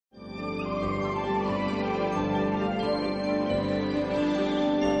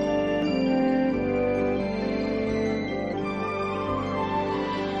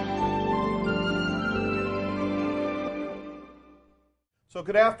So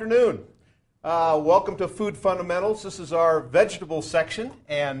good afternoon. Welcome to Food Fundamentals. This is our vegetable section,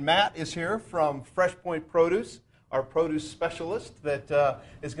 and Matt is here from Fresh Point Produce, our produce specialist that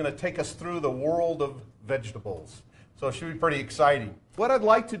is going to take us through the world of vegetables. So it should be pretty exciting. What I'd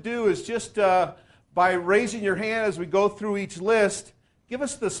like to do is just by raising your hand as we go through each list, give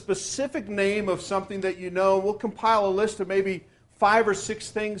us the specific name of something that you know. We'll compile a list of maybe 5 or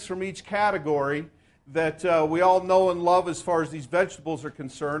 6 things from each category that we all know and love as far as these vegetables are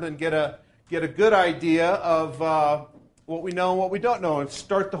concerned, and get a good idea of what we know and what we don't know, and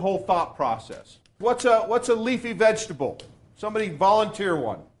start the whole thought process. What's a leafy vegetable? Somebody volunteer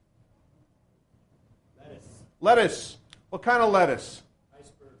one. Lettuce. What kind of lettuce?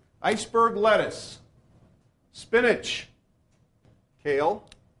 Iceberg lettuce. Spinach. Kale.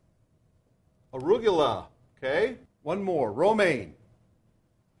 Arugula. Okay. One more. Romaine.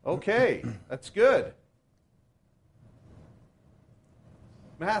 Okay. That's good.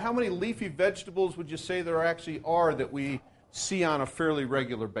 Matt, how many leafy vegetables would you say there actually are that we see on a fairly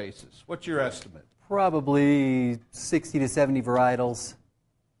regular basis? What's your estimate? Probably 60 to 70 varietals.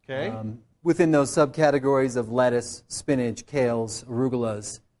 Okay. Within those subcategories of lettuce, spinach, kales,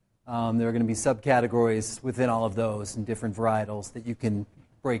 arugulas, there are going to be subcategories within all of those and different varietals that you can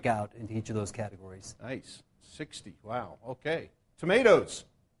break out into each of those categories. Nice. 60. Wow. Okay. Tomatoes.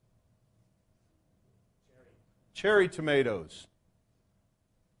 Cherry tomatoes.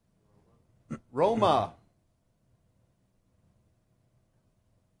 Roma.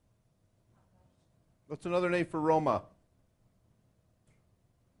 What's another name for Roma?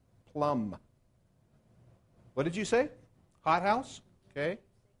 Plum. What did you say? Hothouse? Okay.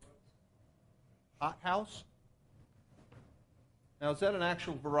 Hothouse? Now, is that an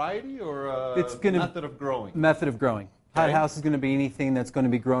actual variety or a method of growing? Method of growing. Okay. Hothouse is going to be anything that's going to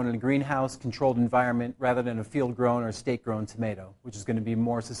be grown in a greenhouse, controlled environment, rather than a field-grown or state-grown tomato, which is going to be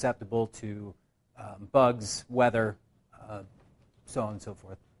more susceptible to bugs, weather, so on and so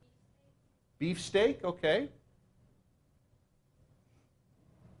forth. Beefsteak, okay.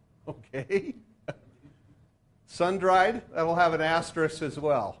 Okay. Sun-dried, that'll have an asterisk as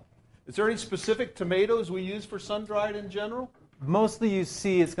well. Is there any specific tomatoes we use for sun-dried in general? Mostly you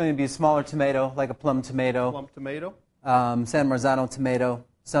see it's going to be a smaller tomato, like a plum tomato. Plum tomato. San Marzano tomato,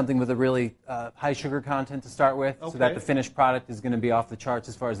 something with a really high sugar content to start with, so that the finished product is going to be off the charts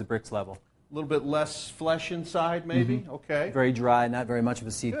as far as the bricks level. A little bit less flesh inside, maybe? Mm-hmm. Okay. Very dry, not very much of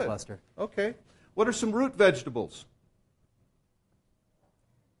a seed cluster. Okay. What are some root vegetables?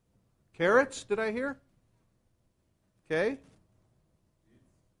 Carrots, did I hear? Okay.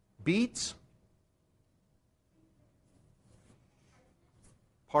 Beets.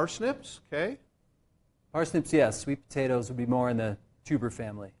 Parsnips, okay. Parsnips, yes. Sweet potatoes would be more in the tuber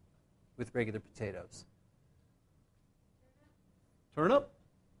family with regular potatoes. Turnip?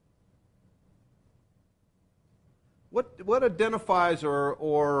 What identifies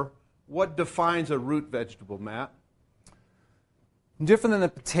or what defines a root vegetable, Matt? Different than the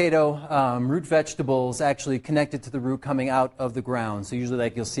potato, root vegetables actually connected to the root coming out of the ground. So usually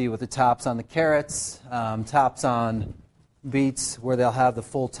like you'll see with the tops on the carrots, tops on beets, where they'll have the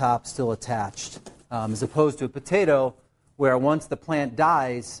full top still attached. As opposed to a potato, where once the plant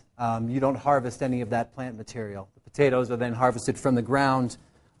dies, you don't harvest any of that plant material. The potatoes are then harvested from the ground,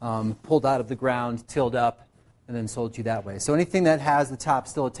 pulled out of the ground, tilled up, and then sold to you that way. So anything that has the top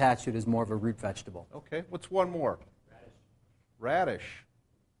still attached to it is more of a root vegetable. Okay. What's one more? Radish.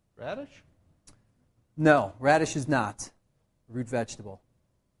 Radish? No, radish is not a root vegetable.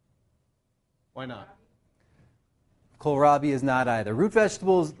 Why not? Kohlrabi is not either. Root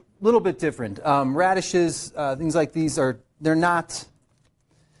vegetables, a little bit different. Radishes, things like these they're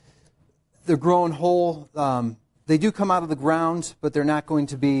grown whole. They do come out of the ground, but they're not going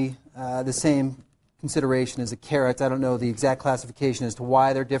to be the same consideration as a carrot. I don't know the exact classification as to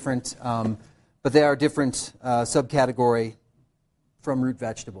why they're different, but they are different subcategory from root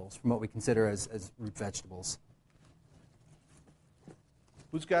vegetables, from what we consider as root vegetables.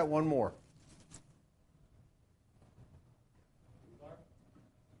 Who's got one more?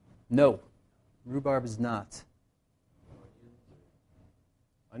 No, rhubarb is not.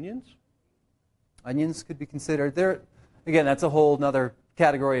 Onions? Onions could be considered. Again, that's a whole other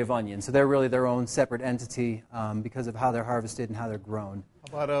category of onions. So they're really their own separate entity because of how they're harvested and how they're grown.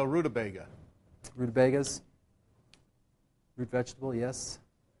 How about rutabaga? Rutabagas? Root vegetable, yes.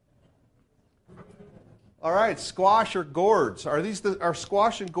 All right, squash or gourds. Are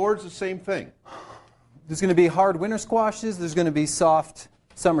squash and gourds the same thing? There's going to be hard winter squashes. There's going to be soft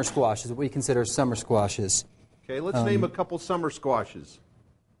summer squashes, what we consider summer squashes. Okay, let's name a couple summer squashes.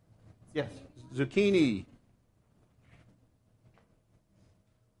 Yes. Zucchini.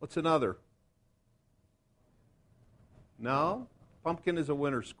 What's another? No? Pumpkin is a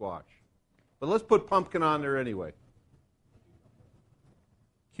winter squash. But let's put pumpkin on there anyway.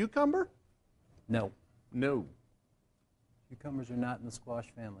 Cucumber? No. No. Cucumbers are not in the squash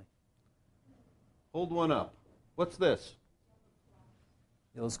family. Hold one up. What's this?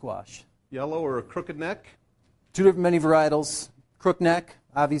 Yellow squash. Yellow or a crooked neck? Two different many varietals. Crook neck,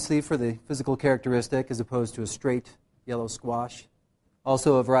 obviously for the physical characteristic, as opposed to a straight yellow squash.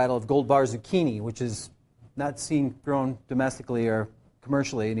 Also a varietal of gold bar zucchini, which is not seen grown domestically or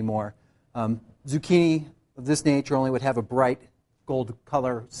commercially anymore. Zucchini of this nature only would have a bright gold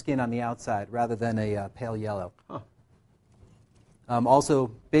color skin on the outside rather than a pale yellow. Huh. Also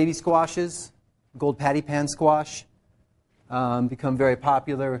baby squashes, gold patty pan squash, become very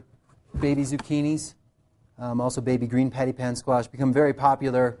popular. Baby zucchinis, also baby green patty pan squash, become very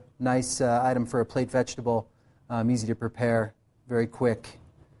popular. Nice item for a plate vegetable, easy to prepare, very quick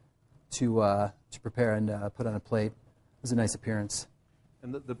to prepare and put on a plate. It was a nice appearance.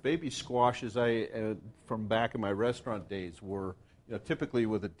 And the baby squashes, from back in my restaurant days, were typically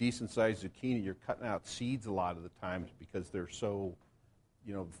with a decent-sized zucchini, you're cutting out seeds a lot of the times because they're so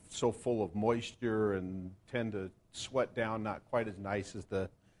full of moisture and tend to sweat down, not quite as nice as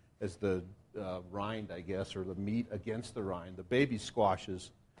the rind, I guess, or the meat against the rind. The baby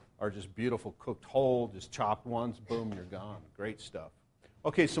squashes are just beautiful, cooked whole, just chopped ones, boom, you're gone. Great stuff.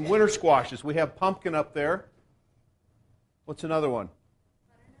 Okay, some winter squashes. We have pumpkin up there. What's another one?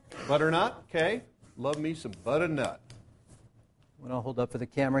 Butternut, okay. Love me some butternut. What I'll hold up for the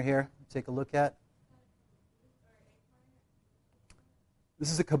camera here, take a look at.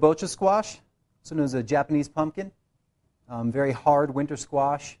 This is a kabocha squash, also known as a Japanese pumpkin. Very hard winter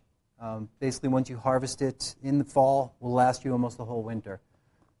squash. Basically, once you harvest it in the fall, will last you almost the whole winter.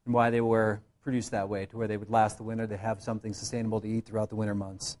 And why they were produced that way, to where they would last the winter, they have something sustainable to eat throughout the winter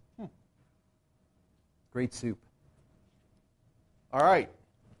months. Great soup. All right.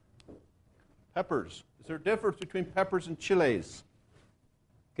 Peppers. Is there a difference between peppers and chilies?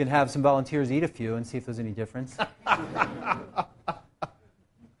 You can have some volunteers eat a few and see if there's any difference.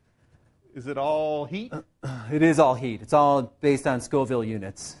 Is it all heat? It is all heat. It's all based on Scoville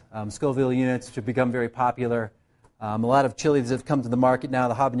units. Scoville units have become very popular. A lot of chilies that have come to the market now,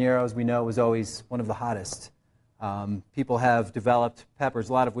 the habanero, as we know, was always one of the hottest. People have developed peppers,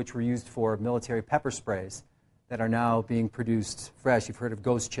 a lot of which were used for military pepper sprays, that are now being produced fresh. You've heard of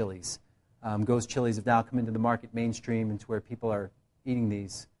ghost chilies. Ghost chilies have now come into the market mainstream, into where people are eating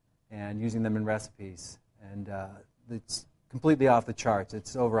these and using them in recipes. And it's completely off the charts.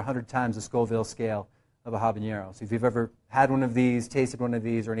 It's over 100 times the Scoville scale of a habanero. So if you've ever had one of these, tasted one of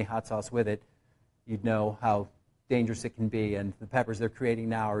these, or any hot sauce with it, you'd know how dangerous it can be. And the peppers they're creating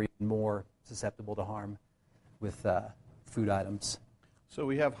now are even more susceptible to harm with food items. So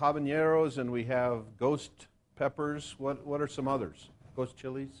we have habaneros and we have ghost peppers. What are some others? Ghost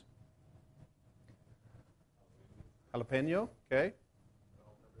chilies? Jalapeno, okay.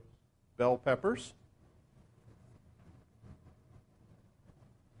 Bell peppers.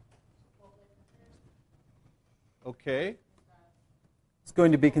 Okay. It's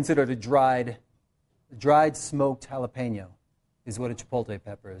going to be considered a dried smoked jalapeno is what a chipotle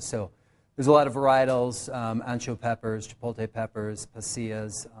pepper is. So there's a lot of varietals, ancho peppers, chipotle peppers,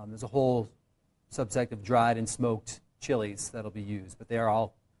 pasillas. There's a whole subsect of dried and smoked chilies that'll be used, but they are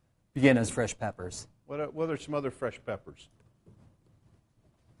all begin as fresh peppers. What are some other fresh peppers?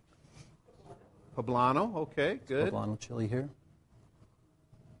 Poblano, okay, good. Poblano chili here.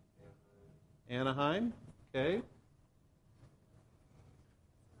 Anaheim, okay.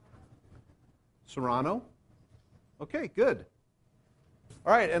 Serrano, okay, good.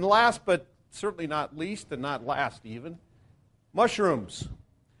 All right, and last but certainly not least, and not last even, mushrooms.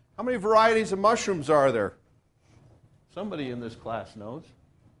 How many varieties of mushrooms are there? Somebody in this class knows.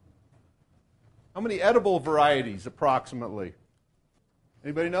 How many edible varieties, approximately?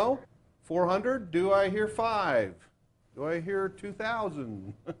 Anybody know? 400? Do I hear 5? Do I hear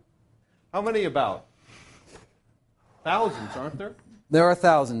 2,000? How many about? Thousands, aren't there? There are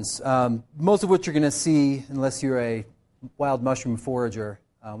thousands, most of which you're going to see, unless you're a wild mushroom forager,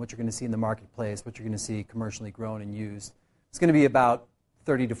 what you're going to see in the marketplace, what you're going to see commercially grown and used. It's going to be about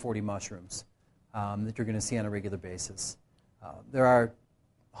 30 to 40 mushrooms that you're going to see on a regular basis. There are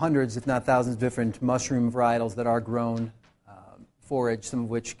hundreds, if not thousands, of different mushroom varietals that are grown, forage, some of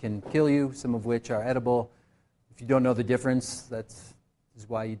which can kill you, some of which are edible. If you don't know the difference, that is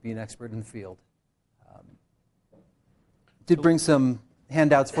why you'd be an expert in the field. Did bring some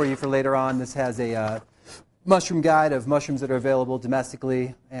handouts for you for later on. This has a mushroom guide of mushrooms that are available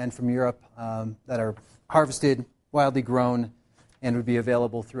domestically and from Europe that are harvested, wildly grown, and would be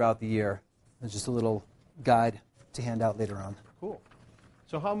available throughout the year. There's just a little guide to hand out later on. Cool.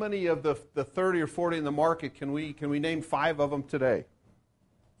 So how many of the 30 or 40 in the market can we name 5 of them today?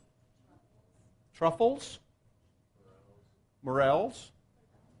 Truffles? Morels?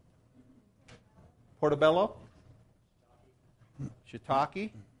 Portobello?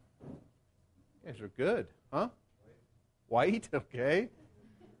 Shiitake? You guys are good, huh? White, okay.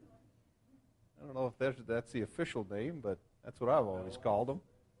 I don't know if that's the official name, but that's what I've always called them.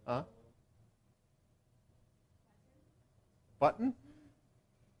 Huh? Button?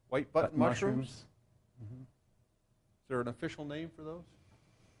 White button mushrooms? Mm-hmm. Is there an official name for those?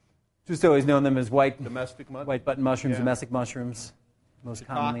 Just always known them as white button mushrooms, domestic mushrooms, most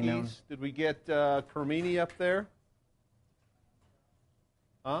commonly known. Did we get cremini up there?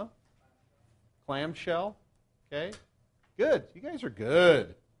 Huh? Clamshell? Okay. Good. You guys are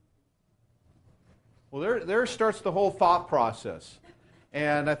good. Well, there starts the whole thought process.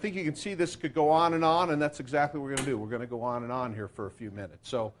 And I think you can see this could go on, and that's exactly what we're going to do. We're going to go on and on here for a few minutes.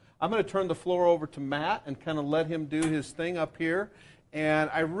 So I'm going to turn the floor over to Matt and kind of let him do his thing up here. And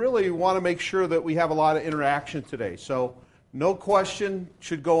I really want to make sure that we have a lot of interaction today. So no question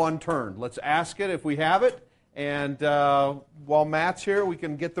should go unturned. Let's ask it if we have it. And while Matt's here, we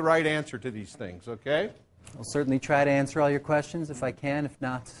can get the right answer to these things, okay? I'll certainly try to answer all your questions if I can. If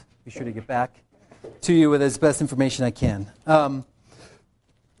not, be sure to get back to you with as best information I can.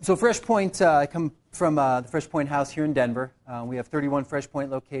 So Fresh Point, I come from the Fresh Point House here in Denver. We have 31 Fresh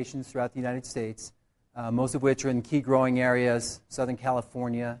Point locations throughout the United States, most of which are in key growing areas, Southern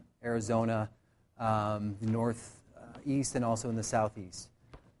California, Arizona, the northeast, and also in the southeast.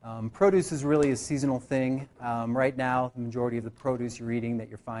 Produce is really a seasonal thing. Right now, the majority of the produce you're eating that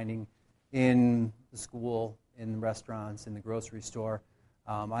you're finding in the school, in restaurants, in the grocery store,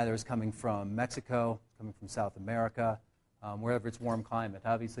 either is coming from Mexico, coming from South America, wherever it's warm climate.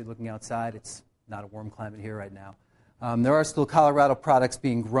 Obviously, looking outside, it's not a warm climate here right now. There are still Colorado products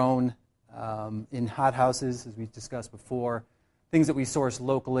being grown in hothouses, as we discussed before, things that we source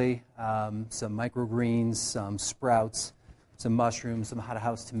locally, some microgreens, some sprouts, some mushrooms, some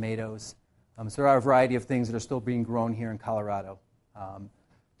hothouse tomatoes. So there are a variety of things that are still being grown here in Colorado.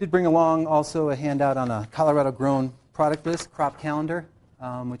 Did bring along also a handout on a Colorado-grown product list, crop calendar,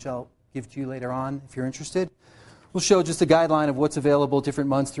 which I'll give to you later on if you're interested. We'll show just a guideline of what's available different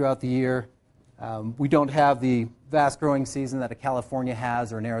months throughout the year. We don't have the vast growing season that a California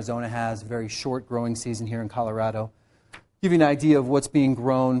has or an Arizona has, a very short growing season here in Colorado. Give you an idea of what's being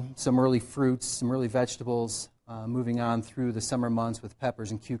grown, some early fruits, some early vegetables, moving on through the summer months with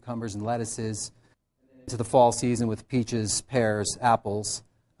peppers and cucumbers and lettuces, to the fall season with peaches, pears, apples,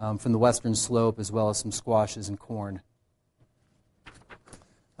 from the western slope, as well as some squashes and corn.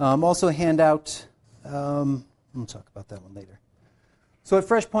 Also a handout, we'll talk about that one later. So at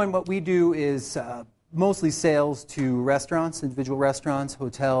Fresh Point, what we do is mostly sales to restaurants, individual restaurants,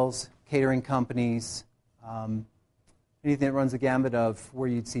 hotels, catering companies, anything that runs the gamut of where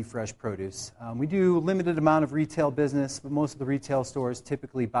you'd see fresh produce. We do a limited amount of retail business, but most of the retail stores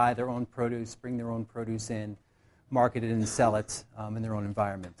typically buy their own produce, bring their own produce in, market it and sell it in their own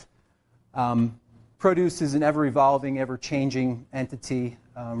environment. Produce is an ever-evolving, ever-changing entity,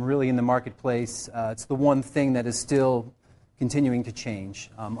 really in the marketplace. It's the one thing that is still continuing to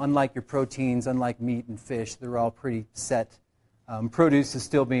change. Unlike your proteins, unlike meat and fish, they're all pretty set. Produce is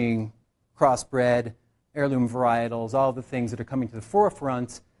still being crossbred, heirloom varietals, all the things that are coming to the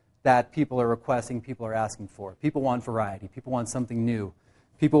forefront that people are requesting, people are asking for. People want variety. People want something new.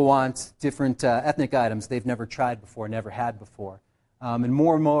 People want different ethnic items they've never tried before, never had before. And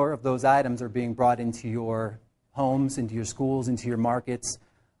more of those items are being brought into your homes, into your schools, into your markets,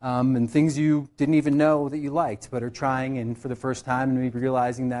 and things you didn't even know that you liked, but are trying and for the first time and maybe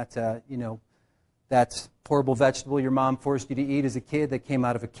realizing that, that horrible vegetable your mom forced you to eat as a kid that came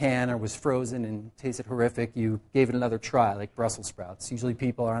out of a can or was frozen and tasted horrific, you gave it another try, like Brussels sprouts. Usually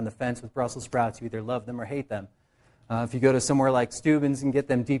people are on the fence with Brussels sprouts. You either love them or hate them. If you go to somewhere like Steuben's and get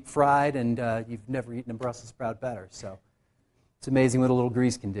them deep fried, and you've never eaten a Brussels sprout better. So it's amazing what a little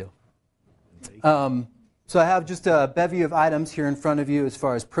grease can do. So I have just a bevy of items here in front of you as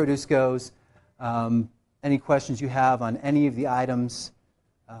far as produce goes. Any questions you have on any of the items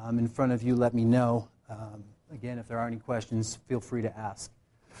in front of you, let me know. Again, if there are any questions, feel free to ask.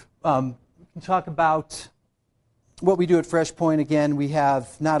 We can talk about what we do at Fresh Point. Again, we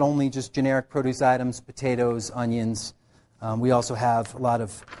have not only just generic produce items, potatoes, onions. We also have a lot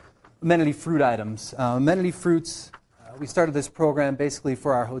of amenity fruit items. Amenity fruits, we started this program basically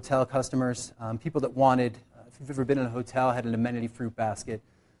for our hotel customers, people that wanted, if you've ever been in a hotel, had an amenity fruit basket,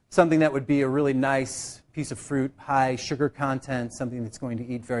 something that would be a really nice, piece of fruit, high sugar content, something that's going to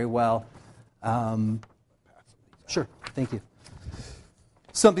eat very well. Sure, thank you.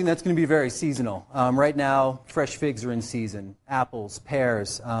 Something that's going to be very seasonal. Right now, fresh figs are in season, apples,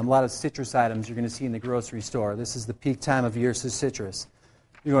 pears, a lot of citrus items you're going to see in the grocery store. This is the peak time of year for citrus.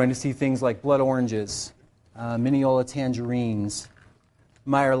 You're going to see things like blood oranges, Mineola tangerines,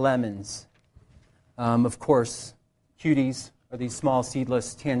 Meyer lemons. Of course, cuties are these small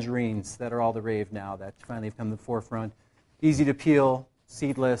seedless tangerines that are all the rave now that finally have come to the forefront. Easy to peel,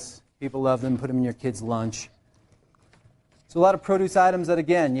 seedless. People love them. Put them in your kids' lunch. So a lot of produce items that,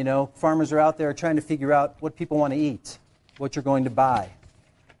 again, you know, farmers are out there trying to figure out what people want to eat, what you're going to buy,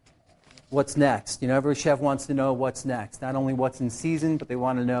 what's next. You know, every chef wants to know what's next. Not only what's in season, but they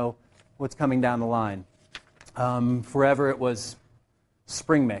want to know what's coming down the line. Forever it was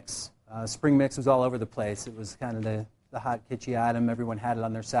spring mix. Spring mix was all over the place. It was kind of the hot, kitschy item. Everyone had it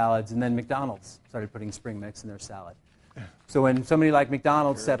on their salads. And then McDonald's started putting spring mix in their salad. So when somebody like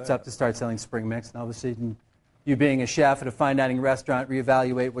McDonald's steps up to start selling spring mix, and all of a sudden you being a chef at a fine dining restaurant,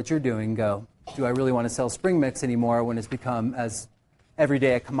 reevaluate what you're doing, go, do I really want to sell spring mix anymore when it's become as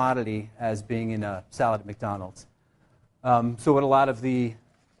everyday a commodity as being in a salad at McDonald's? So what a lot of the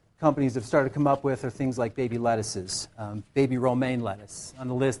companies have started to come up with are things like baby lettuces, baby romaine lettuce. On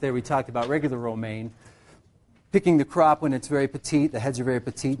the list there we talked about regular romaine, picking the crop when it's very petite, the heads are very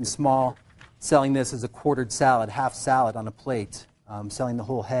petite and small, selling this as a quartered salad, half salad on a plate, selling the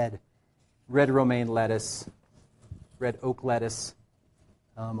whole head. Red romaine lettuce, red oak lettuce,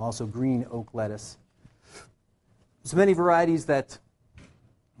 also green oak lettuce. So many varieties that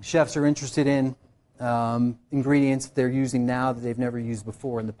chefs are interested in, ingredients that they're using now that they've never used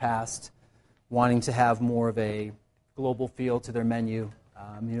before in the past, wanting to have more of a global feel to their menu.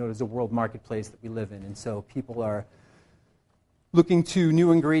 You know, there's a world marketplace that we live in, and so people are looking to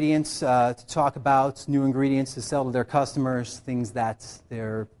new ingredients to talk about, new ingredients to sell to their customers, things that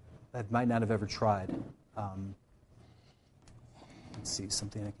might not have ever tried. Let's see,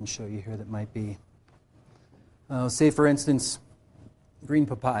 something I can show you here that might be, say for instance, green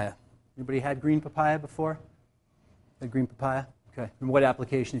papaya. Anybody had green papaya before? Had green papaya? Okay. And what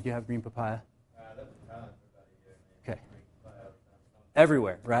application did you have green papaya? Okay.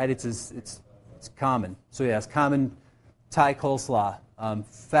 Everywhere, right? It's common. So yes, common Thai coleslaw.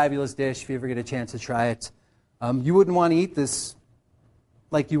 Fabulous dish if you ever get a chance to try it. You wouldn't want to eat this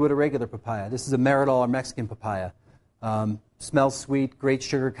like you would a regular papaya. This is a Meridol or Mexican papaya. Smells sweet, great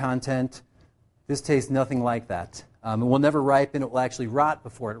sugar content. This tastes nothing like that. It will never ripen. It will actually rot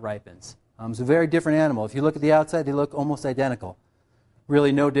before it ripens. It's a very different animal. If you look at the outside, they look almost identical.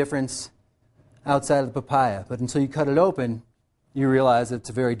 Really no difference outside of the papaya. But until you cut it open, you realize it's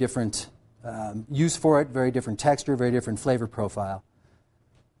a very different use for it, very different texture, very different flavor profile.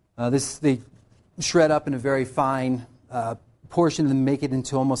 They shred up in a very fine portion and make it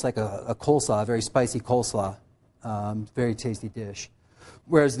into almost like a coleslaw, a very spicy coleslaw. Very tasty dish.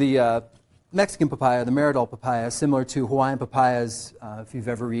 Whereas the Mexican papaya, the Meridol papaya, similar to Hawaiian papayas, if you've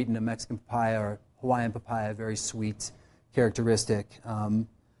ever eaten a Mexican papaya or Hawaiian papaya, very sweet, characteristic,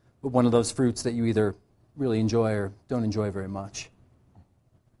 but one of those fruits that you either really enjoy or don't enjoy very much.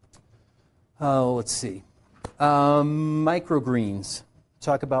 Let's see. Microgreens.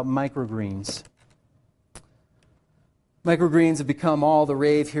 Talk about microgreens. Microgreens have become all the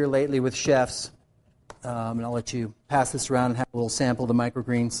rave here lately with chefs. And I'll let you pass this around and have a little sample of the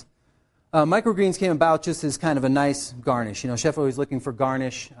microgreens. Microgreens came about just as kind of a nice garnish. You know, chef always looking for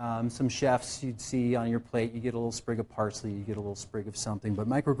garnish. Some chefs you'd see on your plate, you get a little sprig of parsley, you get a little sprig of something. But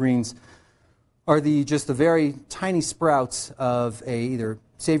microgreens are just the very tiny sprouts of either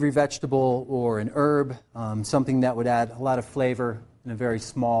savory vegetable or an herb, something that would add a lot of flavor in a very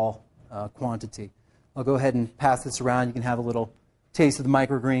small quantity. I'll go ahead and pass this around. You can have a little taste of the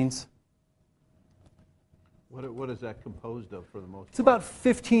microgreens. What is that composed of for the most part? It's about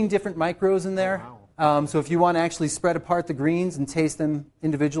 15 different micros in there. Oh, wow. So if you want to actually spread apart the greens and taste them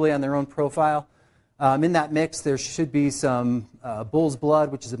individually on their own profile, in that mix there should be some bull's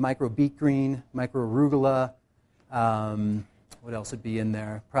blood, which is a micro beet green, micro arugula. What else would be in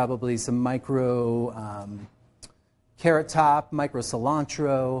there? Probably some micro carrot top, micro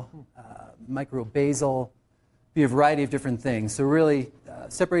cilantro, micro basil. Be a variety of different things. So really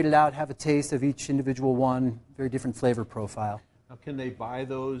separate it out, have a taste of each individual one, very different flavor profile. Now, can they buy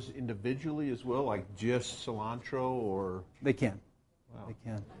those individually as well, like just cilantro or? They can. Wow. They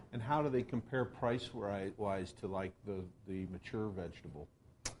can. And how do they compare price-wise to like the mature vegetable?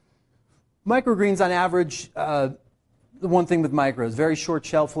 Microgreens on average, the one thing with micros, very short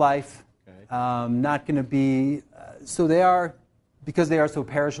shelf life. Okay. Not going to be, so they are, because they are so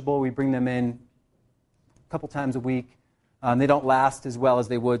perishable, we bring them in couple times a week. They don't last as well as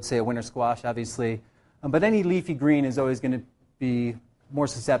they would, say, a winter squash, obviously. But any leafy green is always going to be more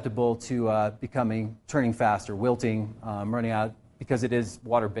susceptible to turning faster, wilting, running out, because it is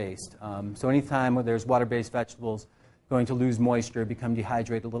water-based. So anytime where there's water-based vegetables going to lose moisture, become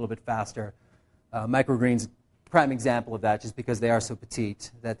dehydrated a little bit faster. Microgreens, prime example of that, just because they are so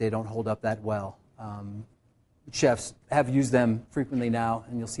petite that they don't hold up that well. Chefs have used them frequently now,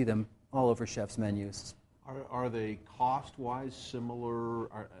 and you'll see them all over chefs' menus. Are they cost-wise similar?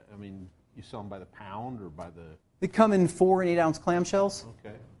 I mean, you sell them by the pound or by the... They come in 4 and 8 ounce clamshells.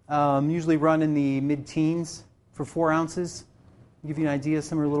 Okay. Usually run in the mid-teens for 4 ounces. To give you an idea,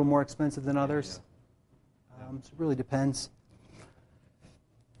 some are a little more expensive than others. So it really depends. It's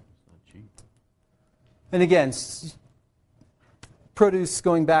not cheap. And again, produce,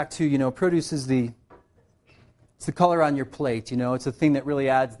 going back to, produce is it's the color on your plate. It's a thing that really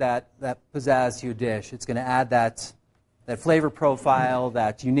adds that pizzazz to your dish. It's going to add that flavor profile,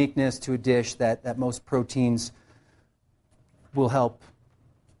 that uniqueness to a dish that most proteins will help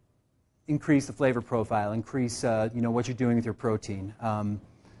increase the flavor profile, increase what you're doing with your protein.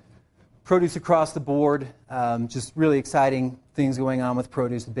 Produce across the board, just really exciting things going on with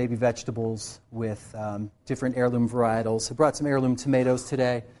produce, with baby vegetables, with different heirloom varietals. I brought some heirloom tomatoes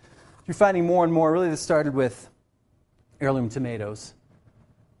today. You're finding more and more, really this started with heirloom tomatoes.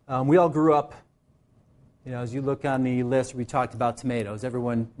 We all grew up, as you look on the list, we talked about tomatoes.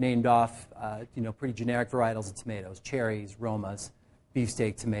 Everyone named off, pretty generic varietals of tomatoes, cherries, Romas,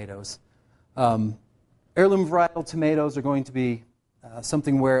 beefsteak tomatoes. Heirloom varietal tomatoes are going to be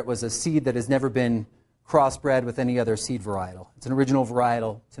something where it was a seed that has never been crossbred with any other seed varietal. It's an original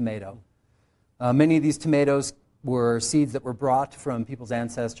varietal tomato. Many of these tomatoes were seeds that were brought from people's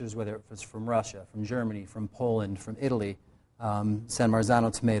ancestors, whether it was from Russia, from Germany, from Poland, from Italy, San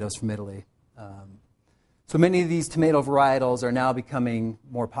Marzano tomatoes from Italy. So many of these tomato varietals are now becoming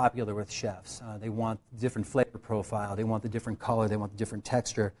more popular with chefs. They want different flavor profile, they want the different color, they want the different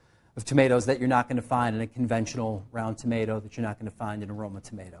texture of tomatoes that you're not going to find in a conventional round tomato, that you're not going to find in a Roma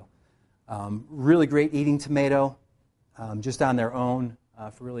tomato. Really great eating tomato, just on their own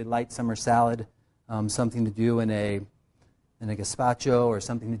for really light summer salad. Something to do in a gazpacho, or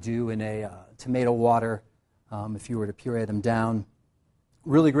something to do in a tomato water if you were to puree them down.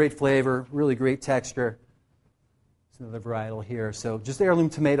 Really great flavor, really great texture. There's another varietal here. So just heirloom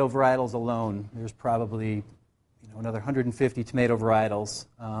tomato varietals alone, there's probably another 150 tomato varietals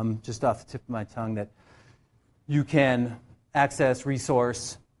just off the tip of my tongue that you can access,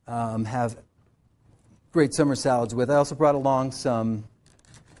 resource, have great summer salads with. I also brought along some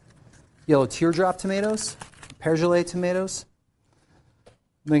yellow teardrop tomatoes, pergolate tomatoes.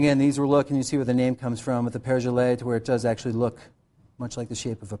 And again, these were looking, you see where the name comes from with the pergolate, to where it does actually look much like the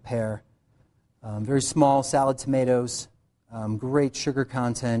shape of a pear. Very small salad tomatoes, great sugar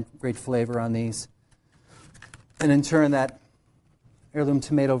content, great flavor on these. And in turn, that heirloom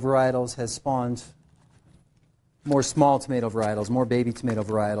tomato varietals has spawned more small tomato varietals, more baby tomato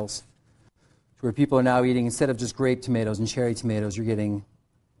varietals, to where people are now eating, instead of just grape tomatoes and cherry tomatoes, you're getting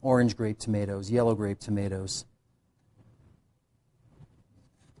orange grape tomatoes, yellow grape tomatoes.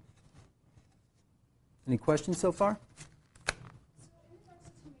 Any questions so far? So in regards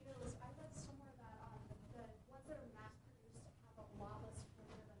to tomatoes, I read somewhere that the ones that are mass-produced have a lot less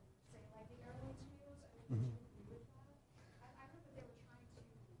flavor than, say, like the heirloom tomatoes. I mean, would you agree with that? I heard that they were trying to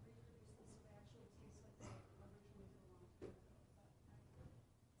reproduce this so they actually taste like they originally belonged to.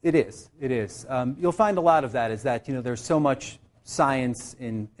 It is. It is. You'll find a lot of that is that, there's so much science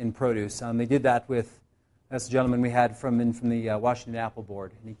in produce. They did that with, that's the gentleman we had from the Washington Apple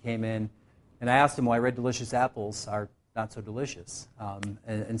Board. And he came in, and I asked him why red delicious apples are not so delicious.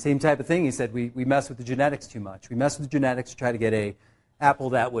 And same type of thing, he said, we mess with the genetics too much. We mess with the genetics to try to get a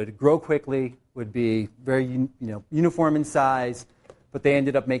apple that would grow quickly, would be very uniform in size, but they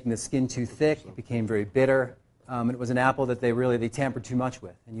ended up making the skin too thick. It became very bitter. It was an apple that they tampered too much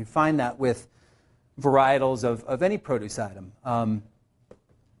with. And you find that with varietals of any produce item.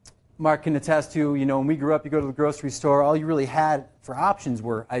 Mark can attest to, when we grew up, you go to the grocery store, all you really had for options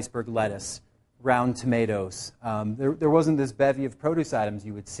were iceberg lettuce, round tomatoes. There wasn't this bevy of produce items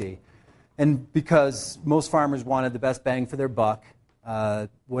you would see. And because most farmers wanted the best bang for their buck,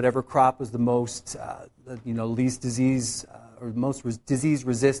 whatever crop was the most, least disease or most disease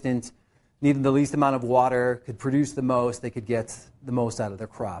resistant, needed the least amount of water, could produce the most, they could get the most out of their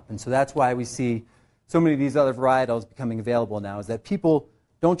crop. And so that's why we see so many of these other varietals becoming available now, is that people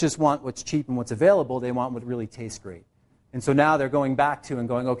don't just want what's cheap and what's available, they want what really tastes great. And so now they're going back to and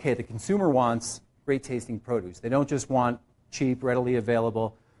going, okay, the consumer wants great tasting produce. They don't just want cheap, readily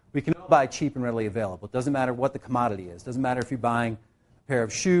available. we can all buy cheap and readily available. It doesn't matter what the commodity is. It doesn't matter if you're buying a pair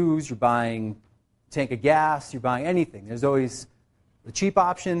of shoes, you're buying a tank of gas, you're buying anything. There's always the cheap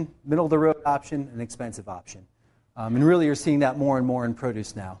option, middle-of-the-road option, and expensive option. And really you're seeing that more and more in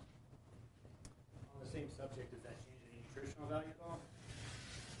produce now. On the same subject, does that change any nutritional value at all?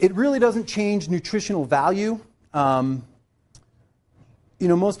 It really doesn't change nutritional value.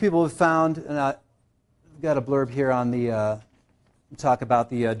 Most people have found, and I've got a blurb here on the, talk about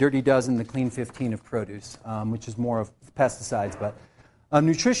the Dirty Dozen, the Clean 15 of produce, which is more of pesticides. But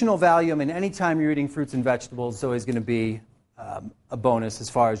nutritional value, I mean, anytime you're eating fruits and vegetables, it's always going to be a bonus as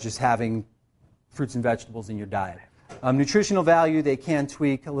far as just having fruits and vegetables in your diet. Nutritional value, they can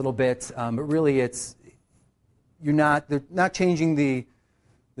tweak a little bit, but really they're not changing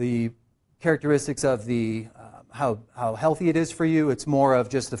the characteristics of how healthy it is for you. It's more of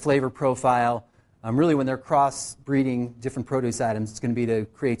just the flavor profile. Really, when they're cross-breeding different produce items, it's going to be to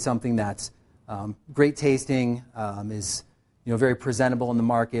create something that's great tasting, is very presentable in the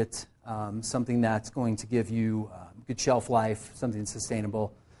market, something that's going to give you good shelf life, something that's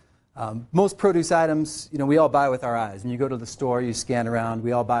sustainable. Most produce items, we all buy with our eyes. When you go to the store, you scan around,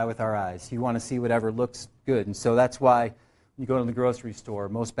 we all buy with our eyes. You want to see whatever looks good. And so that's why when you go to the grocery store,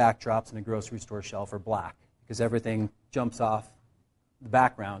 most backdrops in a grocery store shelf are black, because everything jumps off the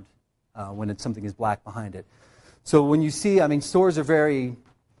background when something is black behind it. So when you see, stores are very,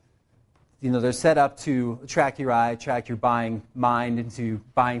 they're set up to attract your eye, attract your buying mind into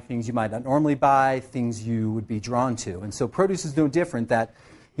buying things you might not normally buy, things you would be drawn to. And so produce is no different, that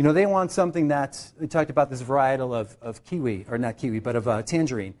they want something that's, we talked about this varietal of kiwi, or not kiwi, but of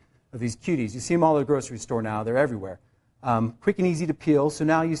tangerine, of these cuties. You see them all at the grocery store now. They're everywhere. Quick and easy to peel. So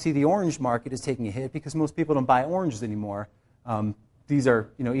now you see the orange market is taking a hit because most people don't buy oranges anymore. These are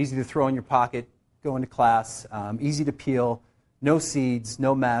easy to throw in your pocket, go into class, easy to peel, no seeds,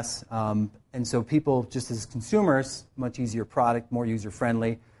 no mess. And so people, just as consumers, much easier product, more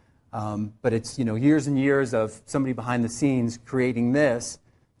user-friendly. But it's years and years of somebody behind the scenes creating this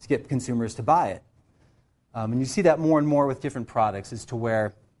to get consumers to buy it. And you see that more and more with different products, as to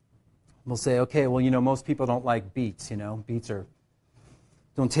where we'll say, okay, well, most people don't like beets. Beets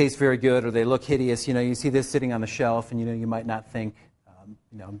don't taste very good, or they look hideous. You see this sitting on the shelf, and you might not think,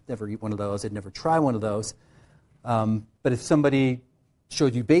 never eat one of those. I'd never try one of those. But if somebody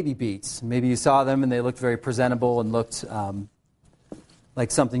showed you baby beets, maybe you saw them and they looked very presentable and looked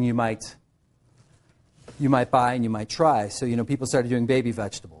like something you might buy and you might try. So, people started doing baby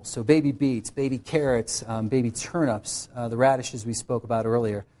vegetables. So baby beets, baby carrots, baby turnips, the radishes we spoke about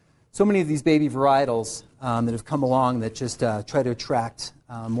earlier. So many of these baby varietals that have come along that just try to attract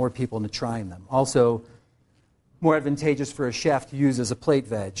more people into trying them. Also, more advantageous for a chef to use as a plate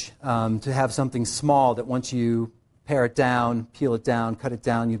veg, to have something small that once you pare it down, peel it down, cut it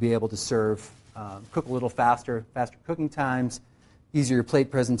down, you'll be able to serve, cook a little faster cooking times, easier plate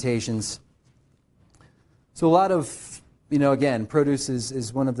presentations. So a lot of, again, produce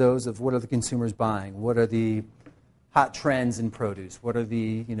is one of those of what are the consumers buying? What are the hot trends in produce? What are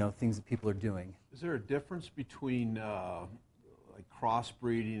the, things that people are doing? Is there a difference between like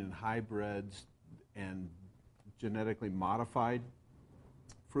crossbreeding and hybrids and genetically modified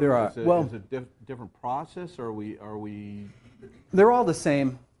fruit? There are. Is it a different process, or are we? They're all the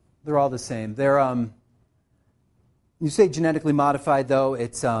same. They're all the same. They're you say genetically modified, though,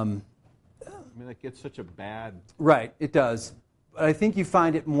 it's that gets such a bad. Right, it does. But I think you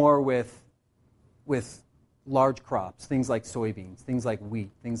find it more with large crops, things like soybeans, things like wheat,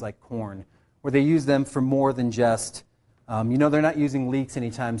 things like corn, where they use them for more than just, they're not using leeks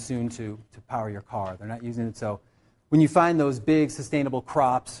anytime soon to power your car. They're not using it. So when you find those big sustainable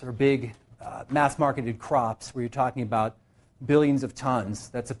crops or big mass-marketed crops where you're talking about billions of tons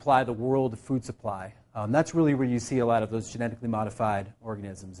that supply the world food supply, that's really where you see a lot of those genetically modified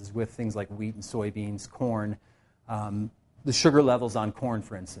organisms, is with things like wheat and soybeans, corn, the sugar levels on corn,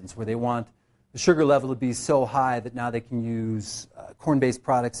 for instance, where they want the sugar level to be so high that now they can use corn-based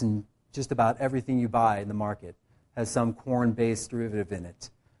products in just about everything you buy in the market has some corn-based derivative in it.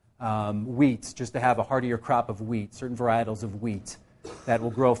 Wheat, just to have a hardier crop of wheat, certain varietals of wheat that will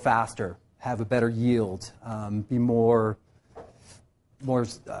grow faster, have a better yield, be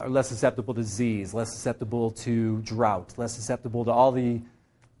less susceptible to disease, less susceptible to drought, less susceptible to all the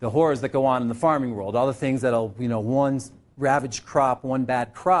horrors that go on in the farming world, all the things that'll, one ravaged crop, one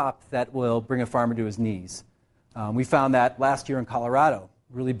bad crop that will bring a farmer to his knees. We found that last year in Colorado,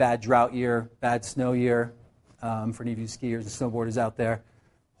 really bad drought year, bad snow year, for any of you skiers and snowboarders out there.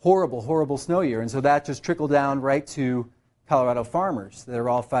 Horrible, horrible snow year. And so that just trickled down right to Colorado farmers that are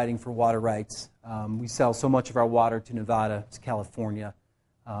all fighting for water rights. We sell so much of our water to Nevada, to California.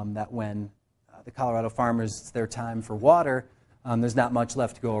 that when the Colorado farmers, it's their time for water, there's not much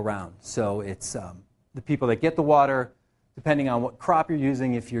left to go around. So it's the people that get the water, depending on what crop you're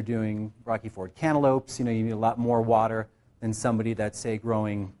using. If you're doing Rocky Ford cantaloupes, you need a lot more water than somebody that's, say,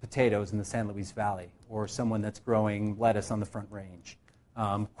 growing potatoes in the San Luis Valley, or someone that's growing lettuce on the Front Range,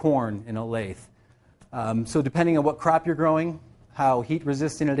 corn in Olathe. So depending on what crop you're growing, how heat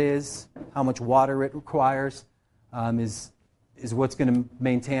resistant it is, how much water it requires, is what's going to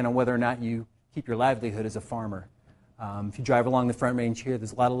maintain on whether or not you keep your livelihood as a farmer. If you drive along the Front Range here,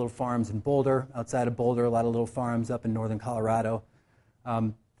 there's a lot of little farms in Boulder, outside of Boulder, a lot of little farms up in northern Colorado.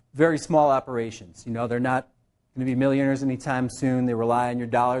 Very small operations. They're not going to be millionaires anytime soon. They rely on your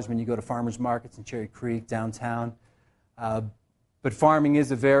dollars when you go to farmers markets in Cherry Creek, downtown. But farming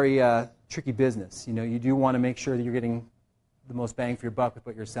is a very tricky business. You do want to make sure that you're getting the most bang for your buck with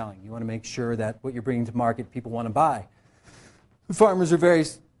what you're selling. You want to make sure that what you're bringing to market, people want to buy. The farmers are very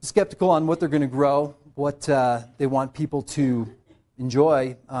skeptical on what they're going to grow, what they want people to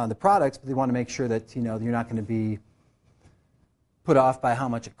enjoy the products, but they want to make sure that you're not going to be put off by how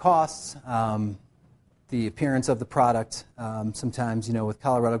much it costs, the appearance of the product. Sometimes, with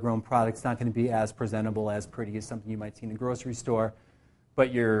Colorado-grown products, it's not going to be as presentable, as pretty as something you might see in a grocery store,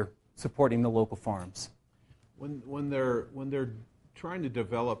 but you're supporting the local farms. When they're trying to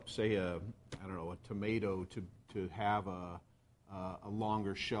develop, say, a tomato to have a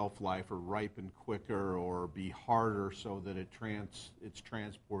longer shelf life or ripen quicker or be harder so that it's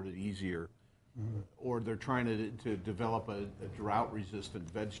transported easier, or they're trying to develop a drought-resistant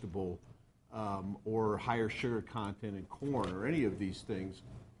vegetable or higher sugar content in corn or any of these things,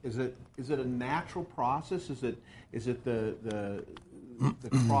 is it a natural process? Is it the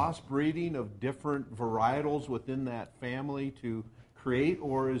crossbreeding of different varietals within that family to create,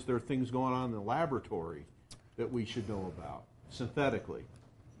 or is there things going on in the laboratory that we should know about synthetically?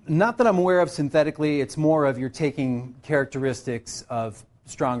 Not that I'm aware of synthetically. It's more of you're taking characteristics of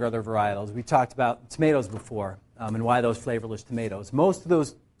stronger other varietals. We talked about tomatoes before and why those flavorless tomatoes. Most of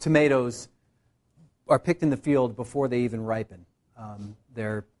those tomatoes are picked in the field before they even ripen.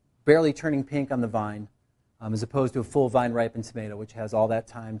 They're barely turning pink on the vine, as opposed to a full vine ripened tomato, which has all that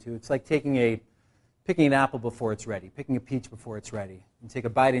time to. It's like picking an apple before it's ready, picking a peach before it's ready. You take a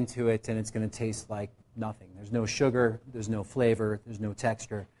bite into it, and it's going to taste like nothing. There's no sugar, there's no flavor, there's no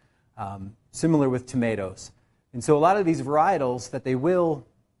texture. Similar with tomatoes. And so a lot of these varietals that they will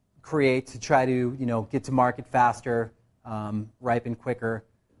create to try to get to market faster, ripen quicker.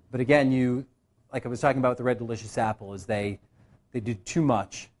 But again, like I was talking about with the Red Delicious apple, is they did too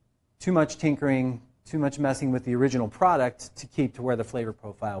much tinkering, too much messing with the original product to keep to where the flavor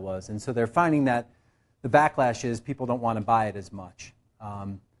profile was. And so they're finding that the backlash is people don't want to buy it as much.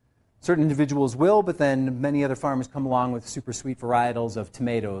 Certain individuals will, but then many other farmers come along with super sweet varietals of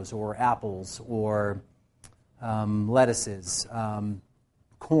tomatoes or apples or lettuces,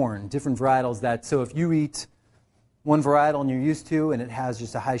 corn, different varietals that, so if you eat one varietal and you're used to and it has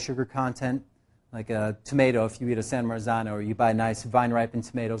just a high sugar content, like a tomato, if you eat a San Marzano, or you buy nice vine-ripened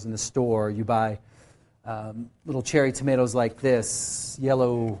tomatoes in the store, you buy little cherry tomatoes like this,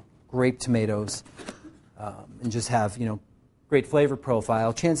 yellow grape tomatoes, and just have, great flavor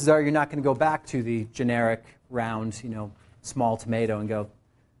profile, chances are you're not going to go back to the generic, round, small tomato and go,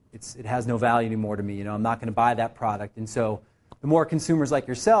 it has no value anymore to me. I'm not going to buy that product. And so the more consumers like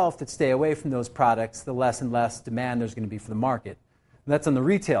yourself that stay away from those products, the less and less demand there's going to be for the market. And that's on the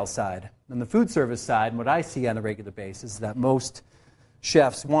retail side. On the food service side, what I see on a regular basis is that most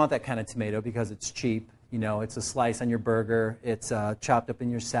chefs want that kind of tomato because it's cheap. It's a slice on your burger. It's chopped up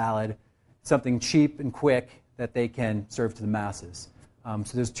in your salad. Something cheap and quick that they can serve to the masses.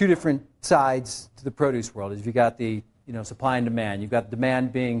 So there's two different sides to the produce world. You've got the supply and demand. You've got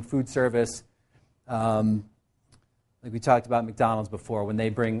demand being food service. Like we talked about McDonald's before, when they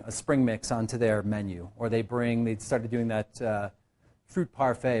bring a spring mix onto their menu, or they started doing that fruit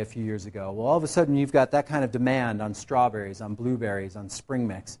parfait a few years ago. Well, all of a sudden you've got that kind of demand on strawberries, on blueberries, on spring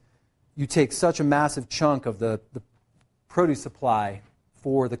mix. You take such a massive chunk of the produce supply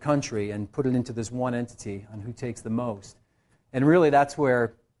for the country and put it into this one entity on who takes the most. And really that's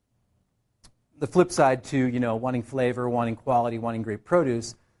where the flip side to wanting flavor, wanting quality, wanting great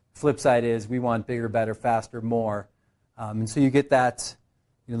produce, flip side is we want bigger, better, faster, more. And so you get that,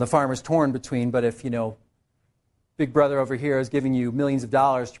 the farmer's torn between, but if, Big Brother over here is giving you millions of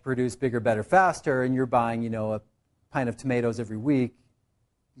dollars to produce bigger, better, faster, and you're buying, a pint of tomatoes every week,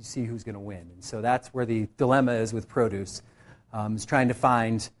 you see who's going to win. And so that's where the dilemma is with produce, is trying to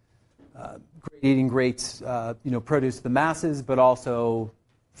find eating great, produce to the masses, but also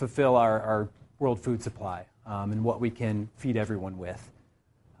fulfill our world food supply and what we can feed everyone with.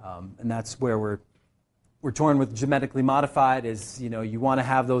 And that's where we're torn with genetically modified. Is you want to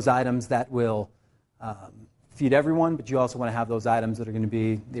have those items that will feed everyone, but you also want to have those items that are going to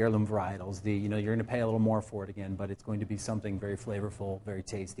be the heirloom varietals. You're going to pay a little more for it again, but it's going to be something very flavorful, very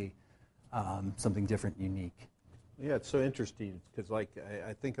tasty, something different, unique. Yeah, it's so interesting because, like,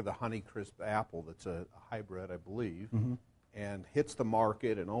 I think of the Honeycrisp apple that's a hybrid, I believe, and hits the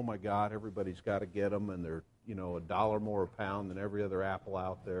market, and oh my God, everybody's got to get them, and they're $1 more a pound than every other apple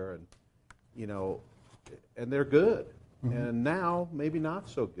out there, and they're good. And now maybe not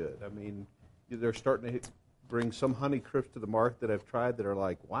so good. I mean, they're starting to bring some Honeycrisp to the market that I've tried that are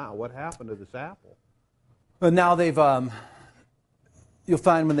like, wow, what happened to this apple? But now they've, you'll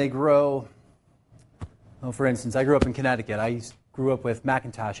find when they grow. Well, for instance, I grew up in Connecticut. I grew up with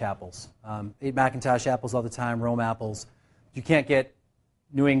McIntosh apples. Ate McIntosh apples all the time, Rome apples. You can't get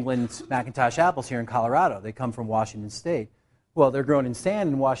New England McIntosh apples here in Colorado. They come from Washington State. Well, they're grown in sand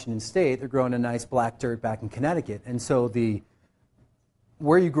in Washington State. They're grown in nice black dirt back in Connecticut. And so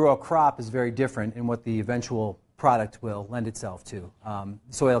where you grow a crop is very different in what the eventual product will lend itself to.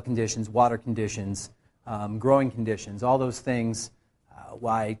 Soil conditions, water conditions, growing conditions, all those things.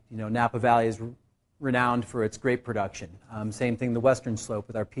 Why Napa Valley is renowned for its grape production. Same thing the western slope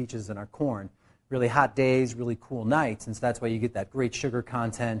with our peaches and our corn. Really hot days, really cool nights, and so that's why you get that great sugar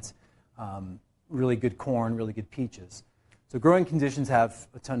content, really good corn, really good peaches. So growing conditions have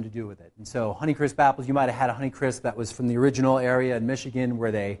a ton to do with it. And so Honeycrisp apples, you might have had a Honeycrisp that was from the original area in Michigan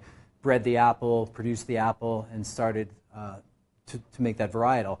where they bred the apple, produced the apple, and started to make that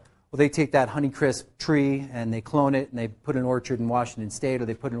varietal. Well, they take that Honeycrisp tree and they clone it and they put an orchard in Washington State or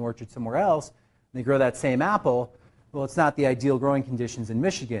they put an orchard somewhere else and they grow that same apple. Well, it's not the ideal growing conditions in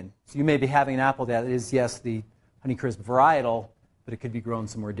Michigan. So you may be having an apple that is, yes, the Honeycrisp varietal, but it could be grown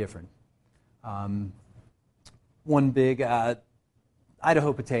somewhere different. One big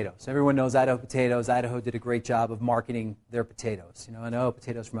Idaho potatoes. Everyone knows Idaho potatoes. Idaho did a great job of marketing their potatoes. I know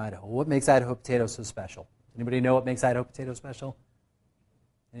potatoes from Idaho. What makes Idaho potatoes so special? Anybody know what makes Idaho potatoes special?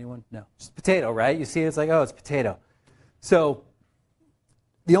 Anyone? No. Just potato, right? You see it, it's like, oh, it's potato. So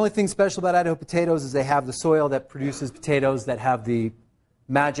the only thing special about Idaho potatoes is they have the soil that produces potatoes that have the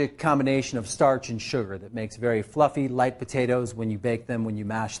magic combination of starch and sugar that makes very fluffy, light potatoes when you bake them, when you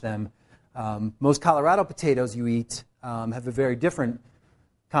mash them. Most Colorado potatoes you eat have a very different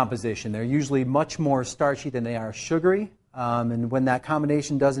composition. They're usually much more starchy than they are sugary. And when that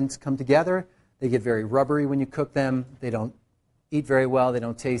combination doesn't come together, they get very rubbery when you cook them. They don't eat very well. They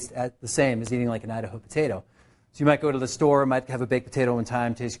don't taste the same as eating like an Idaho potato. So you might go to the store, might have a baked potato one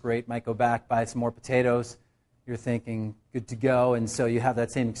time, tastes great, might go back, buy some more potatoes. You're thinking, good to go. And so you have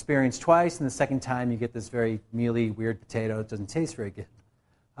that same experience twice, and the second time you get this very mealy, weird potato. It doesn't taste very good.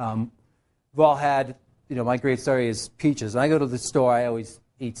 We've all had, my great story is peaches. When I go to the store, I always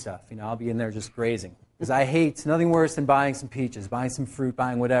eat stuff. I'll be in there just grazing. Because I hate nothing worse than buying some peaches, buying some fruit,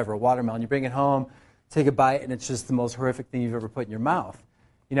 buying whatever, a watermelon. You bring it home, take a bite, and it's just the most horrific thing you've ever put in your mouth.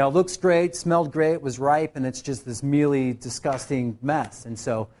 It looks great, smelled great, was ripe, and it's just this mealy, disgusting mess. And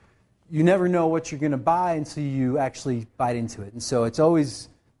so you never know what you're going to buy until you actually bite into it. And so it's always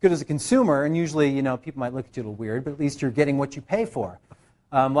good as a consumer, and usually, people might look at you a little weird, but at least you're getting what you pay for.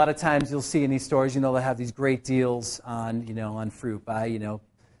 A lot of times you'll see in these stores, they'll have these great deals on, on fruit. Buy,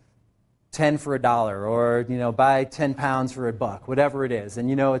 10 for $1, or, buy 10 pounds for $1, whatever it is.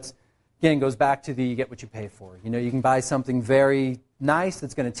 And, it's, again, goes back to you get what you pay for. You can buy something very nice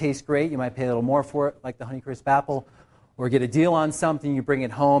that's going to taste great. You might pay a little more for it, like the Honeycrisp apple, or get a deal on something. You bring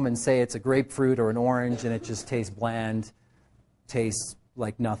it home and say it's a grapefruit or an orange, and it just tastes bland, tastes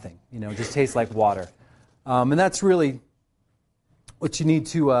like nothing. Just tastes like water. And that's really what you need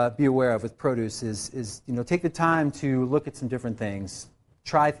to be aware of with produce is take the time to look at some different things,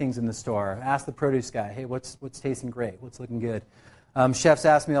 try things in the store, ask the produce guy, hey, what's tasting great, what's looking good. Chefs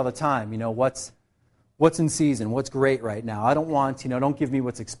ask me all the time, what's in season, what's great right now. I don't want, don't give me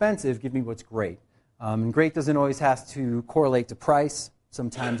what's expensive, give me what's great. And great doesn't always have to correlate to price.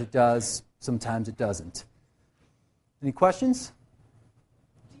 Sometimes it does, sometimes it doesn't. Any questions?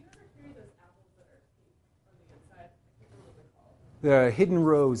 Do you ever hear those apples that are on the inside? I can't remember what they're called. The hidden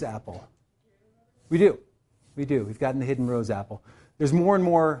rose apple. We do. We've gotten the hidden rose apple. There's more and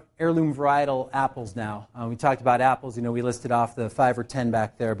more heirloom varietal apples now. We talked about apples. We listed off the 5 or 10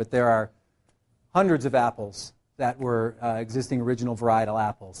 back there, but there are hundreds of apples that were existing original varietal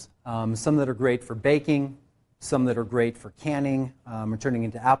apples. Some that are great for baking, some that are great for canning, or turning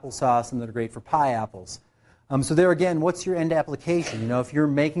into applesauce, some that are great for pie apples. So there again, what's your end application? If you're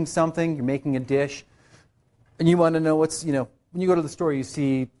making something, you're making a dish, and you want to know what's, when you go to the store, you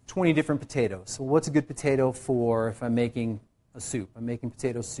see 20 different potatoes. So what's a good potato for if I'm making a soup. I'm making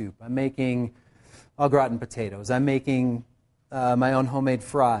potato soup. I'm making au gratin potatoes. I'm making my own homemade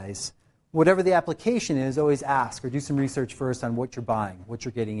fries. Whatever the application is, always ask or do some research first on what you're buying, what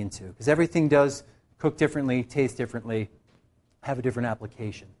you're getting into. Because everything does cook differently, taste differently, have a different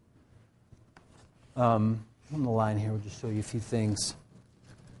application. On the line here, we'll just show you a few things.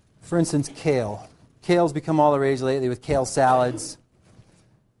 For instance, kale. Kale's become all the rage lately with kale salads.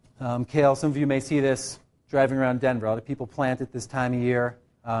 Kale, some of you may see this driving around Denver. A lot of people plant it this time of year.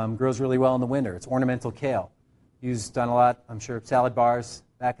 Grows really well in the winter. It's ornamental kale. Used on a lot, I'm sure, salad bars.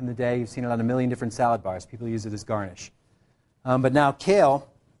 Back in the day, you've seen it on a million different salad bars. People use it as garnish. But now kale,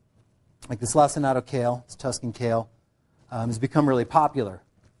 like this lacinato kale, this Tuscan kale, has become really popular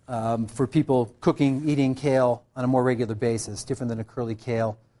for people cooking, eating kale on a more regular basis, different than a curly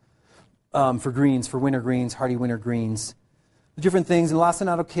kale. For greens, for winter greens, hearty winter greens. The different things. In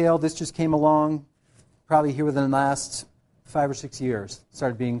lacinato kale, this just came along probably here within the last 5 or 6 years.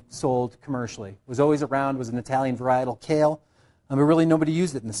 Started being sold commercially. Was always around, was an Italian varietal kale. But really nobody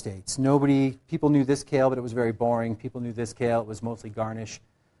used it in the States. People knew this kale, but it was very boring. People knew this kale, it was mostly garnish.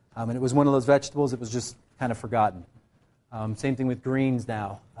 And it was one of those vegetables that was just kind of forgotten. Same thing with greens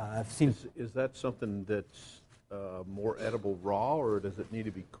now. I've seen. Is that something that's more edible raw, or does it need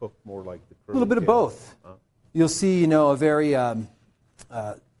to be cooked more like the curly A little bit of kale? both. You'll see, a very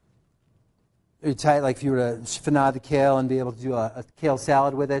tight, like if you were to finade the kale and be able to do a kale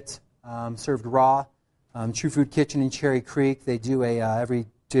salad with it, served raw. True Food Kitchen in Cherry Creek, they do every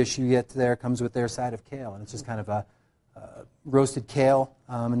dish you get there comes with their side of kale, and it's just kind of a roasted kale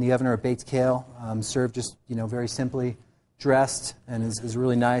in the oven or a baked kale, served just very simply, dressed, and is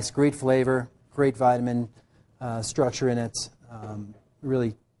really nice. Great flavor, great vitamin structure in it.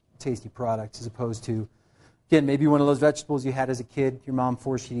 Really tasty product as opposed to, again, maybe one of those vegetables you had as a kid, your mom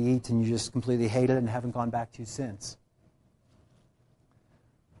forced you to eat, and you just completely hated it and haven't gone back to since.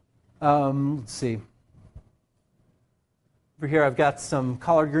 Let's see. Over here I've got some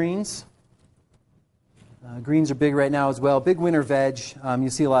collard greens. Greens are big right now as well. Big winter veg. You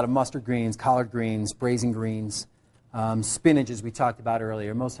see a lot of mustard greens, collard greens, braising greens. Spinach, as we talked about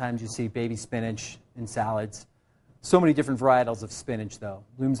earlier. Most times you see baby spinach in salads. So many different varietals of spinach, though.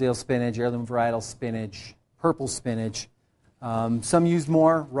 Bloomsdale spinach, heirloom varietal spinach, purple spinach. Some used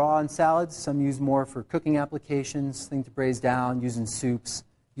more raw in salads. Some used more for cooking applications, things to braise down, using soups,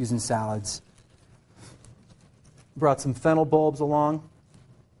 using salads. Brought some fennel bulbs along.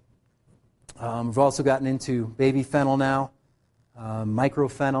 We've also gotten into baby fennel now, micro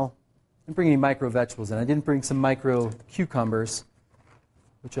fennel. I didn't bring any micro vegetables in. I didn't bring some micro cucumbers,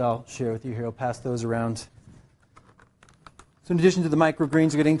 which I'll share with you here. I'll pass those around. So in addition to the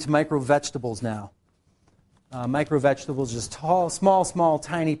microgreens, we're getting to micro vegetables now. Micro vegetables, just tall, small,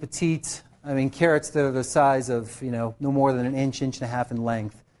 tiny, petite. Carrots that are the size of, no more than an inch and a half in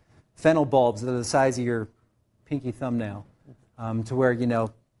length. Fennel bulbs that are the size of your pinky thumbnail, to where,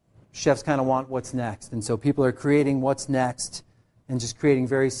 chefs kind of want what's next. And so people are creating what's next and just creating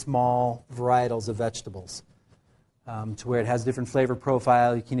very small varietals of vegetables to where it has a different flavor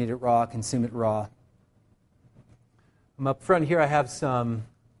profile. You can eat it raw, consume it raw. Up front here I have some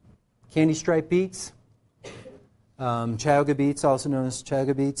candy stripe beets, chayoga beets, also known as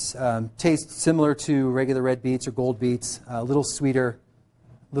chayoga beets. Taste similar to regular red beets or gold beets, a little sweeter,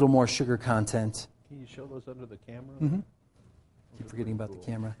 a little more sugar content. Can you show those under the camera? Mm-hmm. Keep forgetting about the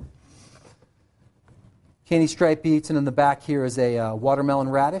camera. Candy stripe beets, and in the back here is a watermelon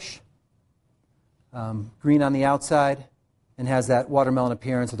radish. Green on the outside, and has that watermelon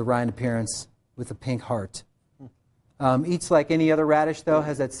appearance or the rind appearance with a pink heart. Eats like any other radish, though,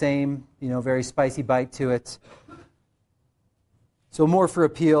 has that same, very spicy bite to it. So more for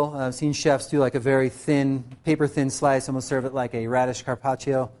appeal. I've seen chefs do like a very thin, paper-thin slice, almost serve it like a radish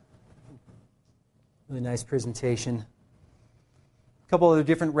carpaccio. Really nice presentation. A couple other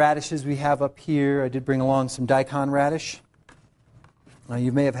different radishes we have up here. I did bring along some daikon radish.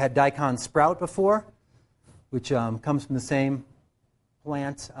 You may have had daikon sprout before, which comes from the same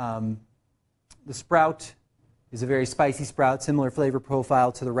plant. The sprout is a very spicy sprout, similar flavor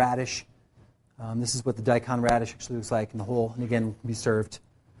profile to the radish. This is what the daikon radish actually looks like in the whole, and again, can be served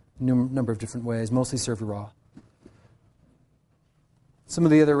a number of different ways, mostly served raw. Some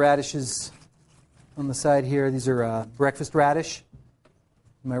of the other radishes on the side here, these are breakfast radish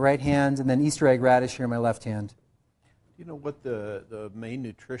in my right hand, and then Easter egg radish here in my left hand. Do you know what the main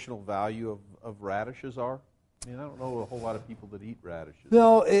nutritional value of radishes are? I don't know a whole lot of people that eat radishes.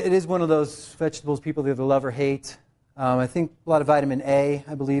 No, it is one of those vegetables people either love or hate. I think a lot of vitamin A,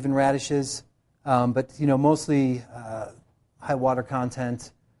 I believe, in radishes, but mostly high water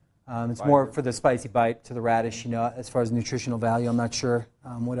content, It's more for the spicy bite to the radish, as far as nutritional value. I'm not sure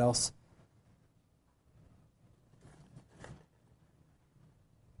what else.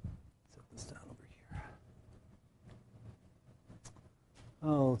 Set this down over here.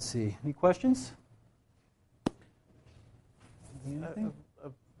 Oh, let's see. Any questions? Anything?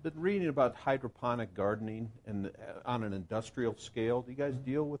 I've been reading about hydroponic gardening and on an industrial scale. Do you guys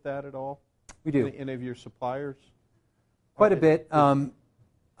deal with that at all? We do. Any of your suppliers? Quite a bit.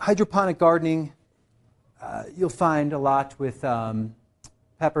 Hydroponic gardening, you'll find a lot with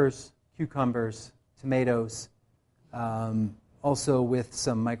peppers, cucumbers, tomatoes, also with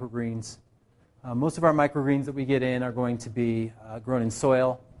some microgreens. Most of our microgreens that we get in are going to be grown in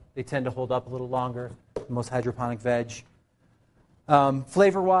soil. They tend to hold up a little longer than most hydroponic veg.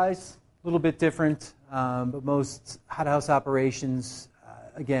 Flavor-wise, a little bit different, but most hothouse operations,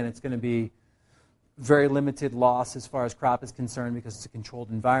 again, it's going to be very limited loss as far as crop is concerned because it's a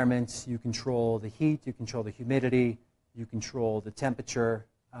controlled environment. You control the heat, you control the humidity, you control the temperature,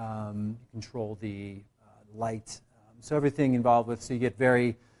 you control the light. So everything involved with, so you get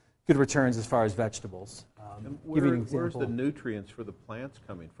very good returns as far as vegetables. Where's the nutrients for the plants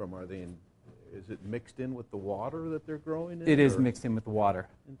coming from? Is it mixed in with the water that they're growing in? It is mixed in with the water.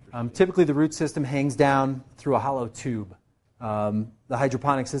 Typically the root system hangs down through a hollow tube. The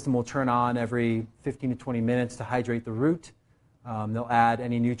hydroponic system will turn on every 15 to 20 minutes to hydrate the root. They'll add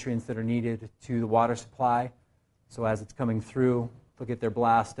any nutrients that are needed to the water supply. So as it's coming through, they'll get their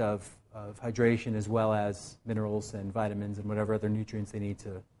blast of hydration as well as minerals and vitamins and whatever other nutrients they need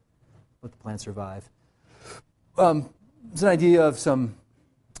to let the plant survive. There's an idea of some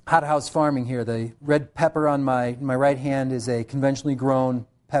hothouse farming here. The red pepper on my right hand is a conventionally grown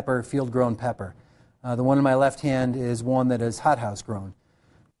pepper, field-grown pepper. The one in my left hand is one that is hothouse grown.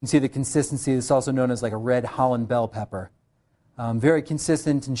 You can see the consistency. It's also known as like a red Holland bell pepper. Very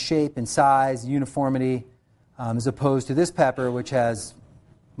consistent in shape and size, uniformity, as opposed to this pepper, which has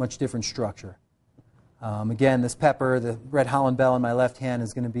much different structure. Again, this pepper, the red Holland bell in my left hand,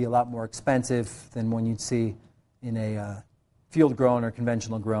 is going to be a lot more expensive than one you'd see in a field-grown or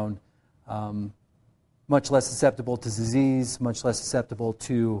conventional grown. Much less susceptible to disease, much less susceptible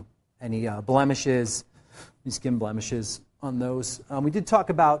to any blemishes, any skin blemishes on those. We did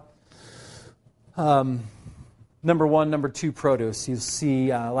talk about number one, number two produce. You'll see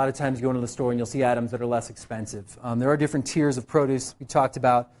a lot of times you go into the store and you'll see items that are less expensive. There are different tiers of produce. We talked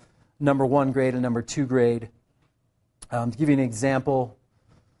about number one grade and number two grade. To give you an example,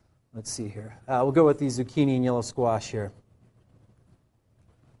 let's see here. We'll go with the zucchini and yellow squash here.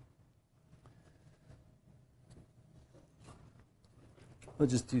 We'll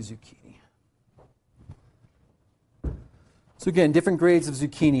just do zucchini. So again, different grades of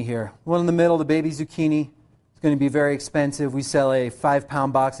zucchini here. One in the middle, the baby zucchini, is going to be very expensive. We sell a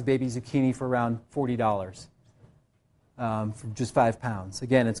 5-pound box of baby zucchini for around $40 for just 5 pounds.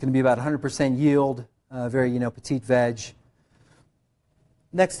 Again, it's going to be about 100% yield, very petite veg.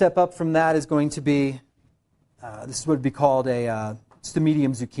 Next step up from that is going to be, this is what would be called just a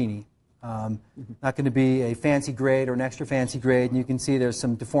medium zucchini. Not going to be a fancy grade or an extra fancy grade. And you can see there's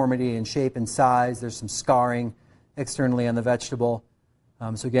some deformity in shape and size. There's some scarring externally on the vegetable.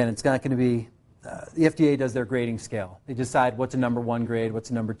 So again, it's not going to be, the FDA does their grading scale. They decide what's a number one grade, what's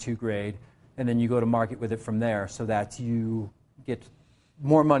a number two grade, and then you go to market with it from there so that you get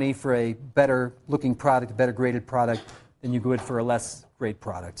more money for a better looking product, a better graded product, than you would for a less grade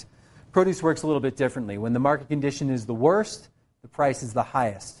product. Produce works a little bit differently. When the market condition is the worst, the price is the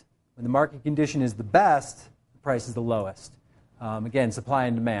highest. When the market condition is the best, the price is the lowest. Again, supply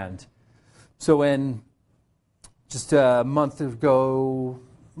and demand. So when just a month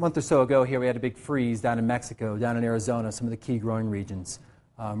or so ago here, we had a big freeze down in Mexico, down in Arizona, some of the key growing regions.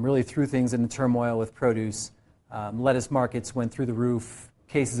 Really threw things into turmoil with produce. Lettuce markets went through the roof.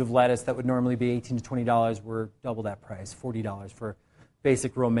 Cases of lettuce that would normally be $18 to $20 were double that price, $40 for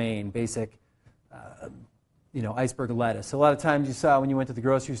basic romaine, basic iceberg lettuce. So a lot of times you saw when you went to the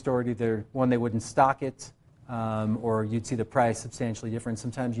grocery store, either one, they wouldn't stock it, or you'd see the price substantially different.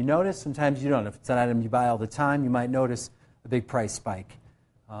 Sometimes you notice, sometimes you don't. If it's an item you buy all the time, you might notice a big price spike.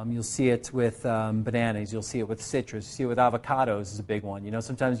 You'll see it with bananas. You'll see it with citrus. You see it with avocados is a big one.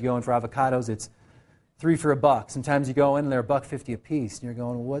 Sometimes you go in for avocados, it's 3 for $1. Sometimes you go in and they're $1.50 a piece, and you're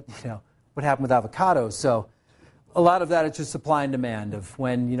going, what happened with avocados? So a lot of that is just supply and demand of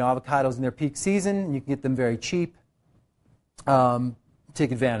when avocados in their peak season, and you can get them very cheap.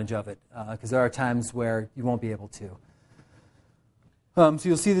 Take advantage of it because there are times where you won't be able to. So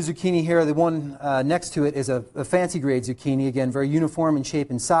you'll see the zucchini here. The one next to it is a fancy grade zucchini. Again, very uniform in shape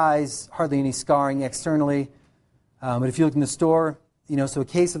and size, hardly any scarring externally. But if you look in the store, so a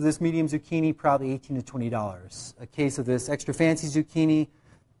case of this medium zucchini, probably $18 to $20. A case of this extra fancy zucchini,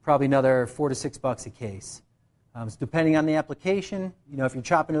 probably another $4 to $6 a case. So depending on the application, if you're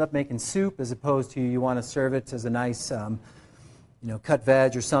chopping it up making soup as opposed to you want to serve it as a nice, cut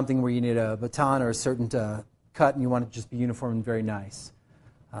veg or something where you need a baton or a certain cut and you want it to just be uniform and very nice.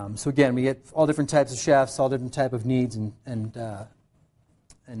 So again, we get all different types of chefs, all different type of needs and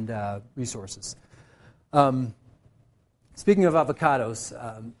resources. Speaking of avocados,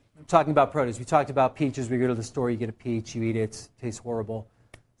 talking about produce, we talked about peaches. We go to the store, you get a peach, you eat it, it tastes horrible.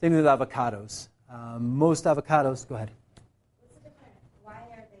 Same thing with avocados. Most avocados, go ahead. What's the difference? Why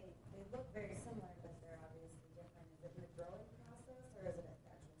are they look very similar, but they're obviously different. Is it in the growing process or is it an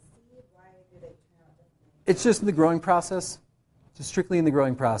actual seed? Why do they turn out differently? It's just in the growing process. Just strictly in the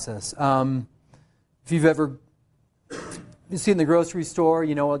growing process. If you've ever seen the grocery store,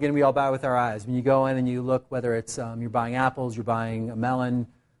 again, we all buy with our eyes. When you go in and you look, whether it's you're buying apples, you're buying a melon,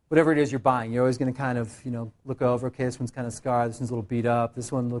 whatever it is you're buying, you're always going to kind of, look over, okay, this one's kind of scarred, this one's a little beat up,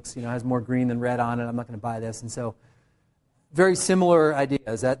 this one looks, has more green than red on it, I'm not going to buy this. And so very similar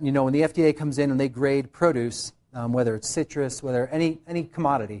ideas that, when the FDA comes in and they grade produce, whether it's citrus, whether any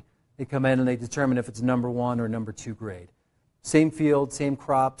commodity, they come in and they determine if it's number 1 or number 2 grade. Same field, same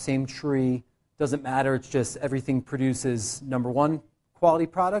crop, same tree, doesn't matter, it's just everything produces number 1 quality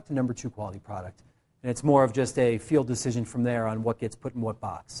product and number 2 quality product. And it's more of just a field decision from there on what gets put in what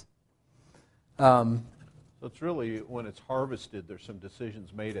box. So it's really, when it's harvested, there's some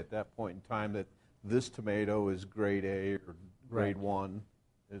decisions made at that point in time that this tomato is grade A or grade 1.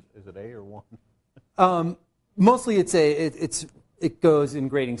 Is it A or 1? Mostly it goes in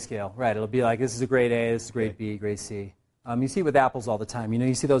grading scale, right? It'll be like, this is a grade A, this is grade B, grade C. You see it with apples all the time.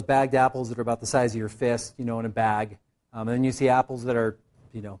 You see those bagged apples that are about the size of your fist, in a bag. And then you see apples that are,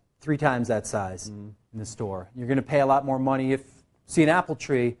 3 times that size in the store. You're going to pay a lot more money if you see an apple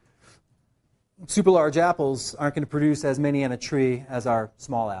tree. Super large apples aren't going to produce as many on a tree as our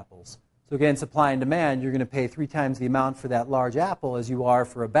small apples. So again, supply and demand, you're going to pay 3 times the amount for that large apple as you are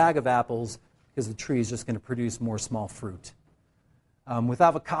for a bag of apples because the tree is just going to produce more small fruit. With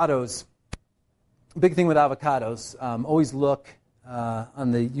avocados, big thing with avocados, always look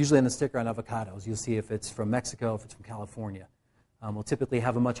usually on the sticker on avocados. You'll see if it's from Mexico, if it's from California. We'll typically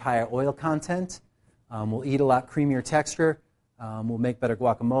have a much higher oil content. We'll eat a lot creamier texture. We'll make better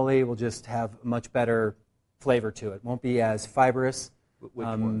guacamole. We'll just have a much better flavor to it. Won't be as fibrous. Which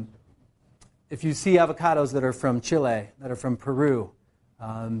one? If you see avocados that are from Chile, that are from Peru,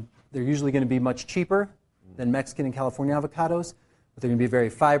 they're usually going to be much cheaper than Mexican and California avocados, but they're going to be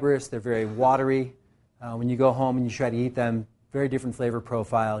very fibrous. They're very watery. When you go home and you try to eat them, very different flavor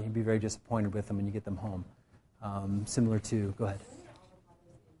profile. You'll be very disappointed with them when you get them home. Similar to, go ahead.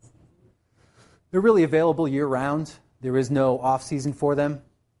 They're really available year-round. There is no off-season for them.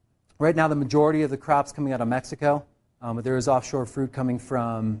 Right now, the majority of the crop's coming out of Mexico, but there is offshore fruit coming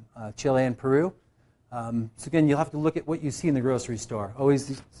from Chile and Peru. So again, you'll have to look at what you see in the grocery store.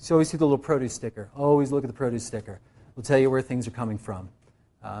 Always see the little produce sticker. Always look at the produce sticker. It'll tell you where things are coming from.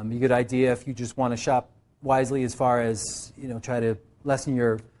 A good idea if you just want to shop wisely as far as, try to lessen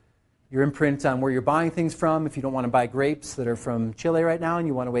your imprint on where you're buying things from. If you don't want to buy grapes that are from Chile right now and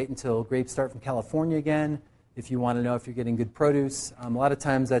you want to wait until grapes start from California again, if you want to know if you're getting good produce, a lot of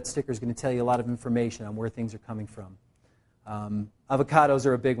times that sticker is going to tell you a lot of information on where things are coming from. Avocados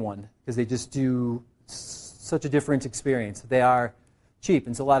are a big one because they just do such a different experience. They are cheap,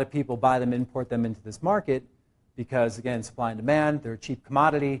 and so a lot of people buy them, import them into this market because, again, supply and demand, they're a cheap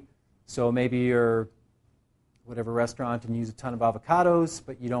commodity. So maybe you're whatever restaurant and use a ton of avocados,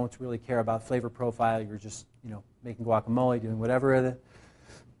 but you don't really care about flavor profile. You're just, making guacamole, doing whatever.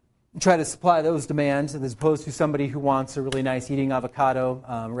 Try to supply those demands as opposed to somebody who wants a really nice eating avocado.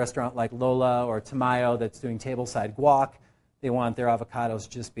 A restaurant like Lola or Tamayo that's doing tableside guac, they want their avocados to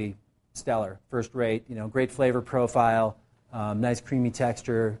just be stellar, first rate, great flavor profile, nice creamy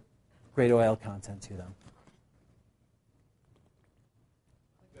texture, great oil content to them.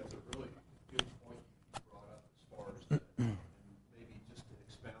 That's a really good point you brought up as far as that, and maybe just to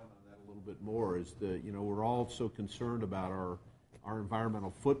expound on that a little bit more is that, we're all so concerned about our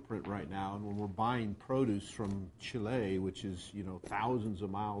environmental footprint right now, and when we're buying produce from Chile, which is, thousands of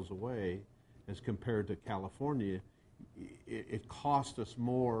miles away as compared to California, it costs us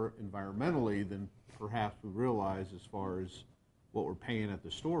more environmentally than perhaps we realize as far as what we're paying at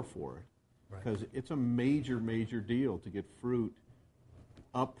the store for it. Because it's a major, major deal to get fruit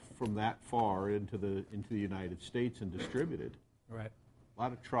up from that far into the United States and distributed. Right. A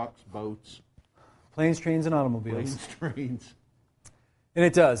lot of trucks, boats. Planes, trains, and automobiles. Planes, trains. And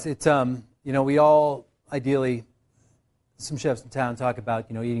it does. It's we all ideally some chefs in town talk about,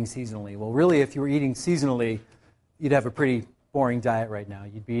 eating seasonally. Well, really, if you were eating seasonally, you'd have a pretty boring diet right now.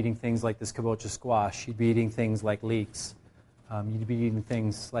 You'd be eating things like this kabocha squash. You'd be eating things like leeks. You'd be eating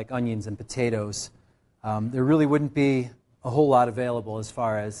things like onions and potatoes. There really wouldn't be a whole lot available as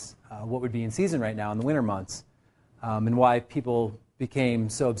far as what would be in season right now in the winter months, and why people became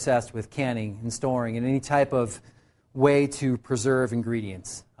so obsessed with canning and storing and any type of way to preserve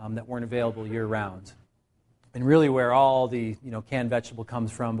ingredients that weren't available year-round. And really where all the canned vegetable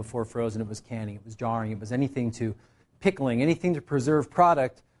comes from before frozen, it was canning, it was jarring, it was anything to pickling, anything to preserve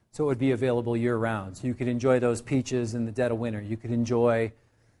product so it would be available year-round. So you could enjoy those peaches in the dead of winter. You could enjoy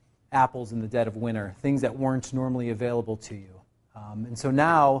apples in the dead of winter, things that weren't normally available to you. And so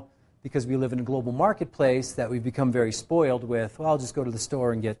now, because we live in a global marketplace that we've become very spoiled with, well, I'll just go to the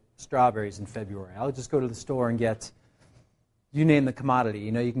store and get strawberries in February. I'll just go to the store and get, you name the commodity.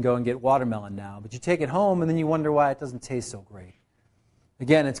 You can go and get watermelon now, but you take it home and then you wonder why it doesn't taste so great.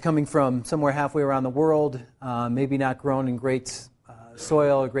 Again, it's coming from somewhere halfway around the world, maybe not grown in great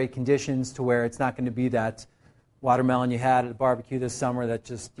soil or great conditions to where it's not going to be that watermelon you had at a barbecue this summer that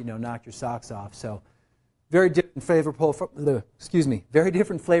just knocked your socks off. So very different flavor very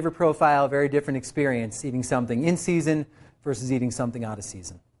different flavor profile, very different experience eating something in season versus eating something out of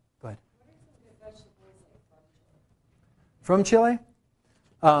season. Go ahead. What are some good vegetables like From Chile? Like, 'cause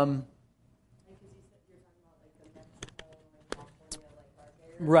you're talking about like the Mexico and California, like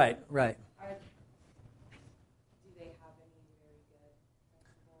barbarians. Right. Do they have any very good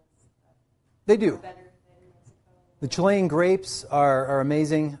vegetables that They are do. better than Mexico? The Chilean grapes are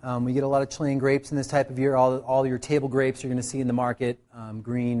amazing. We get a lot of Chilean grapes in this type of year. All your table grapes you're going to see in the market,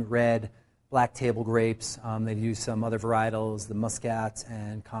 green, red, black table grapes. They use some other varietals, the Muscat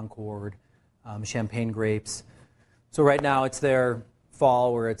and Concord, Champagne grapes. So right now it's their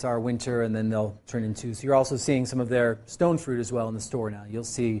fall where it's our winter, and then they'll turn into. So you're also seeing some of their stone fruit as well in the store now. You'll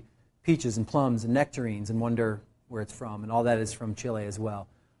see peaches and plums and nectarines and wonder where it's from, and all that is from Chile as well.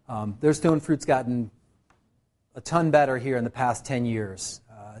 Their stone fruit's gotten a ton better here in the past 10 years.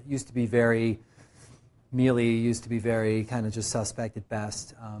 It used to be very mealy, used to be very kind of just suspect at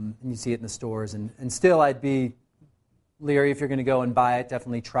best. And you see it in the stores. And still, I'd be leery if you're going to go and buy it.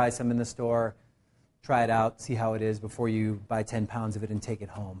 Definitely try some in the store. Try it out, see how it is before you buy 10 pounds of it and take it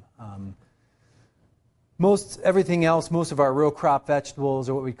home. Everything else, most of our row crop vegetables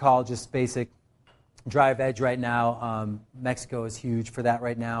are what we call just basic dry veg right now. Mexico is huge for that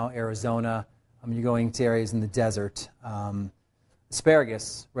right now. Arizona. You're going to areas in the desert.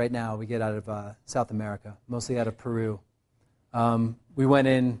 Asparagus right now we get out of South America, mostly out of Peru. We went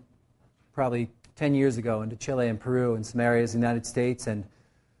in probably 10 years ago into Chile and Peru and some areas in the United States and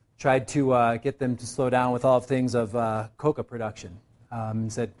tried to get them to slow down with all things of coca production.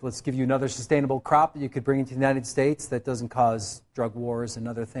 And said, let's give you another sustainable crop that you could bring into the United States that doesn't cause drug wars and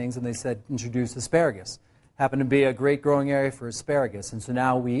other things. And they said, introduce asparagus. Happened to be a great growing area for asparagus. And so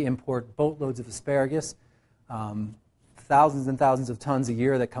now we import boatloads of asparagus, thousands and thousands of tons a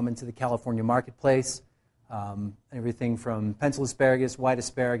year that come into the California marketplace. Everything from pencil asparagus, white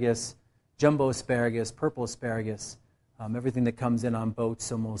asparagus, jumbo asparagus, purple asparagus, everything that comes in on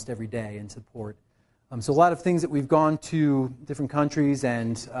boats almost every day into port. So a lot of things that we've gone to different countries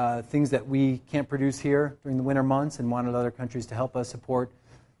and things that we can't produce here during the winter months and wanted other countries to help us support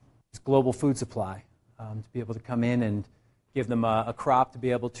this global food supply, to be able to come in and give them a crop to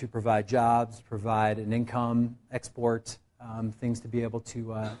be able to provide jobs, provide an income, export, things to be able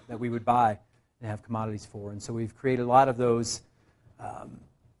to, that we would buy and have commodities for. And so we've created a lot of those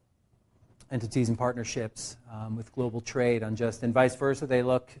entities and partnerships with global trade and vice versa. They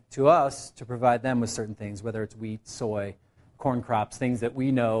look to us to provide them with certain things, whether it's wheat, soy, corn crops, things that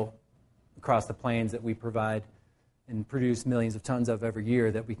we know across the plains that we provide and produce millions of tons of every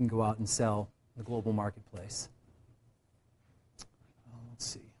year that we can go out and sell in the global marketplace. Let's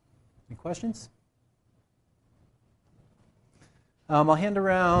see. Any questions? I'll hand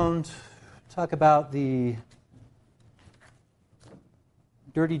around, talk about the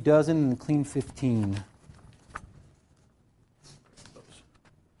Dirty Dozen and the Clean 15.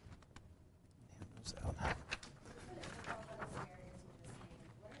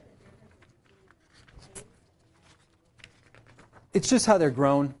 It's just how they're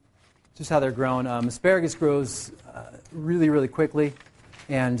grown. Asparagus grows really, really quickly.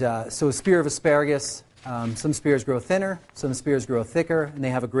 And so a spear of asparagus, some spears grow thinner, some spears grow thicker, and they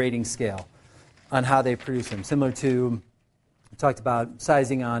have a grading scale on how they produce them. Similar to, we talked about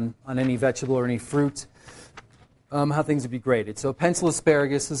sizing on any vegetable or any fruit, how things would be graded. So a pencil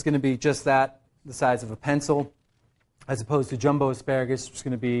asparagus is going to be just that, the size of a pencil, as opposed to jumbo asparagus, which is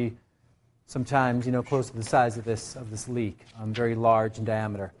going to be sometimes close to the size of this leek, very large in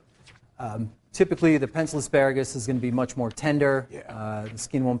diameter. Typically, the pencil asparagus is going to be much more tender. The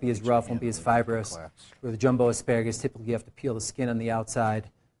skin won't be as rough, won't be as fibrous. Where the jumbo asparagus, typically you have to peel the skin on the outside,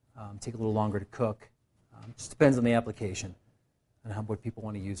 take a little longer to cook. Just depends on the application and what people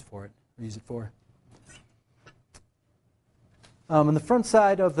want to use it for. On the front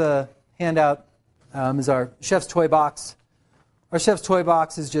side of the handout is our chef's toy box. Our chef's toy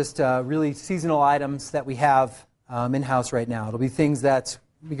box is just really seasonal items that we have in-house right now. It'll be things that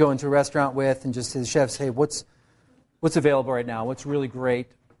we go into a restaurant with and just as chefs say, what's available right now? What's really great?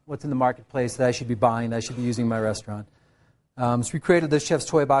 What's in the marketplace that I should be buying, that I should be using in my restaurant? So we created this chef's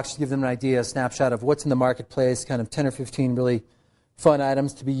toy box to give them an idea, a snapshot of what's in the marketplace, kind of 10 or 15 really fun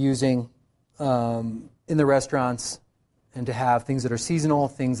items to be using in the restaurants and to have things that are seasonal,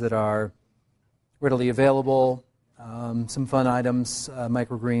 things that are readily available, some fun items,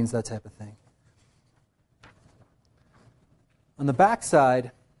 microgreens, that type of thing. On the back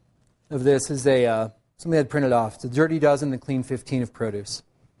side of this is something I had printed off. It's a Dirty Dozen, the Clean 15 of produce.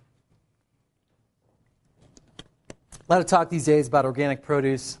 A lot of talk these days about organic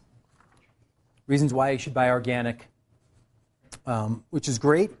produce, reasons why you should buy organic, which is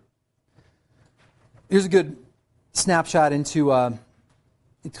great. Here's a good snapshot into,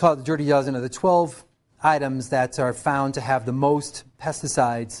 it's called the Dirty Dozen, of the 12 items that are found to have the most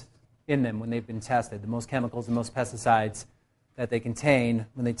pesticides in them when they've been tested, the most chemicals and most pesticides that they contain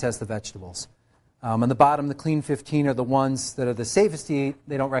when they test the vegetables. On the bottom, the Clean 15 are the ones that are the safest to eat.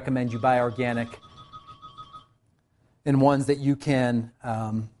 They don't recommend you buy organic, and ones that you can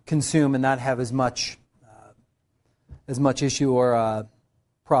consume and not have as much issue or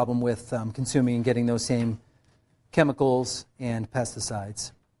problem with consuming and getting those same chemicals and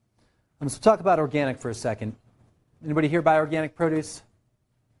pesticides. So talk about organic for a second. Anybody here buy organic produce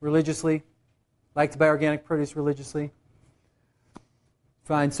religiously? Like to buy organic produce religiously?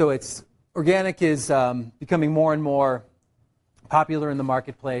 Fine. So organic is becoming more and more popular in the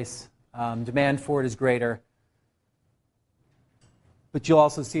marketplace. Demand for it is greater. But you'll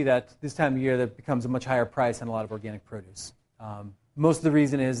also see that this time of year that becomes a much higher price on a lot of organic produce. Most of the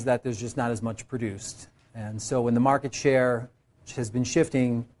reason is that there's just not as much produced. And so when the market share has been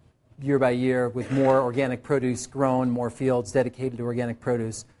shifting year by year with more organic produce grown, more fields dedicated to organic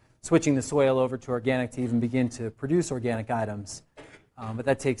produce, switching the soil over to organic to even begin to produce organic items. But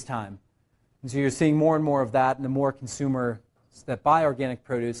that takes time. And so you're seeing more and more of that, and the more consumers that buy organic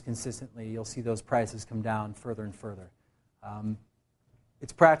produce consistently, you'll see those prices come down further and further.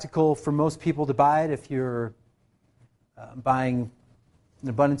 It's practical for most people to buy it if you're buying an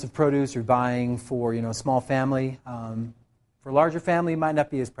abundance of produce or buying for a small family. For a larger family, it might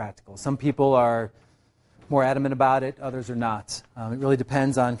not be as practical. Some people are more adamant about it, others are not. It really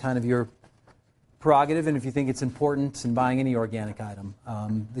depends on kind of your prerogative and if you think it's important in buying any organic item.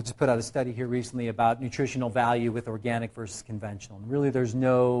 They just put out a study here recently about nutritional value with organic versus conventional. And really there's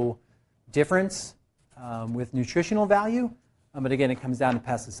no difference with nutritional value, but again it comes down to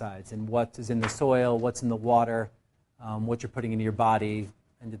pesticides and what is in the soil, what's in the water, what you're putting into your body,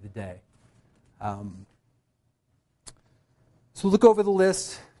 end of the day. So look over the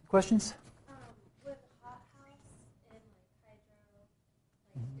list. Questions? With hot house and Pajor, is that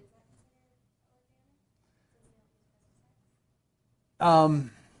considered organic?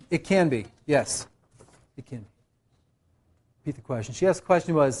 It can be, yes. It can be. Repeat the question. She asked the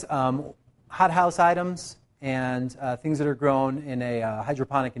question was hothouse items and things that are grown in a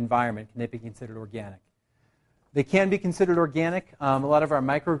hydroponic environment, can they be considered organic? They can be considered organic. A lot of our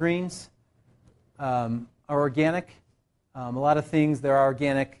microgreens are organic. A lot of things, there are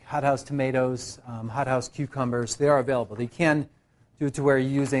organic hothouse tomatoes, hothouse cucumbers. They are available. They can do it to where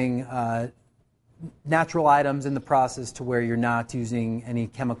you're using natural items in the process to where you're not using any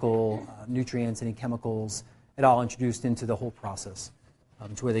chemical nutrients, any chemicals at all introduced into the whole process,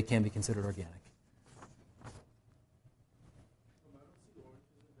 to where they can be considered organic.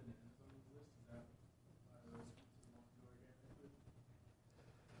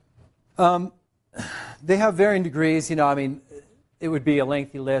 They have varying degrees. It would be a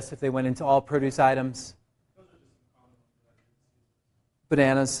lengthy list if they went into all produce items.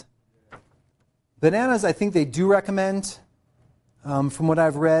 Bananas. Bananas, I think they do recommend, from what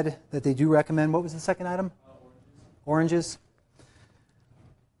I've read, that they do recommend. What was the second item? Oranges.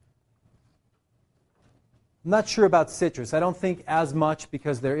 I'm not sure about citrus. I don't think as much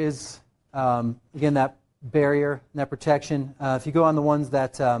because there is, again, that barrier and that protection. If you go on the ones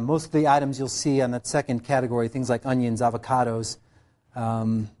that most of the items you'll see on that second category, things like onions, avocados,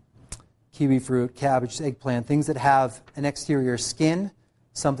 kiwi fruit, cabbage, eggplant, things that have an exterior skin,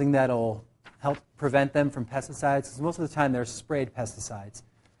 something that'll help prevent them from pesticides, because most of the time they're sprayed pesticides.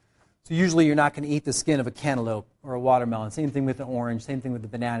 So usually you're not going to eat the skin of a cantaloupe or a watermelon. Same thing with the orange, same thing with the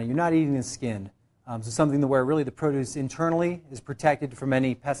banana. You're not eating the skin. So something where really the produce internally is protected from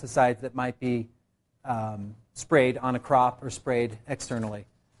any pesticides that might be sprayed on a crop or sprayed externally.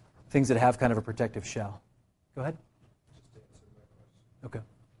 Things that have kind of a protective shell. Go ahead. Okay.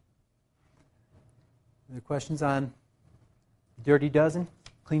 Other questions on Dirty Dozen,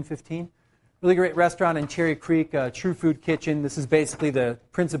 Clean 15? Really great restaurant in Cherry Creek, True Food Kitchen. This is basically the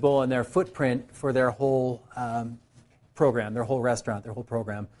principle and their footprint for their whole program, their whole restaurant, their whole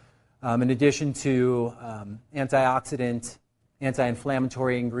program. In addition to antioxidant,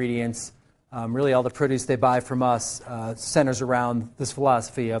 anti-inflammatory ingredients, really all the produce they buy from us centers around this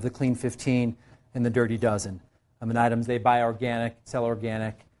philosophy of the Clean 15 and the Dirty Dozen. And items they buy organic, sell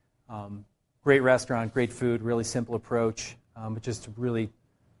organic. Great restaurant, great food, really simple approach, but just really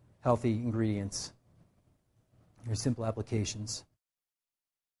healthy ingredients. Very simple applications.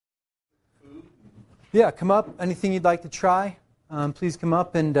 Yeah, come up. Anything you'd like to try, please come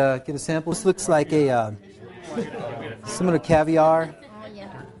up and get a sample. This looks like a similar to caviar.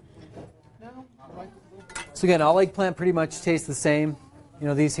 So again, all eggplant pretty much tastes the same. You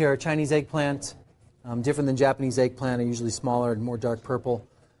know, these here are Chinese eggplant, different than Japanese eggplant, are usually smaller and more dark purple.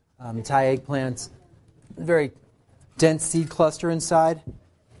 Thai eggplants, very dense seed cluster inside.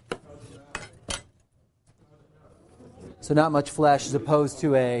 So not much flesh as opposed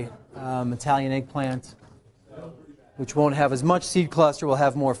to a Italian eggplant, which won't have as much seed cluster, will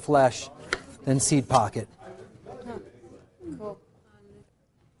have more flesh than seed pocket. Cool.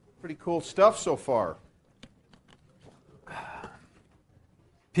 Pretty cool stuff so far.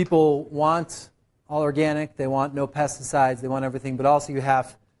 People want all organic, they want no pesticides, they want everything, but also you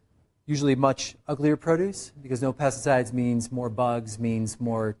have usually much uglier produce, because no pesticides means more bugs, means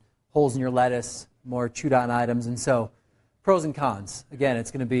more holes in your lettuce, more chewed on items, and so pros and cons. Again,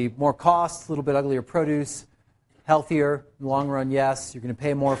 it's going to be more cost, a little bit uglier produce, healthier in the long run, yes. You're going to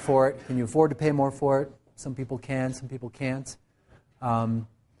pay more for it. Can you afford to pay more for it? Some people can, some people can't.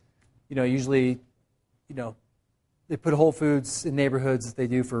 Usually, they put Whole Foods in neighborhoods that they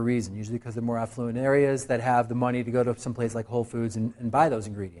do for a reason, usually because they're more affluent areas that have the money to go to some place like Whole Foods and buy those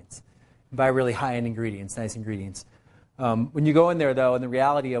ingredients, buy really high-end ingredients, nice ingredients. When you go in there, though, and the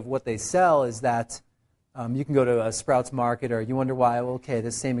reality of what they sell is that you can go to a Sprouts market, or you wonder why, well, okay,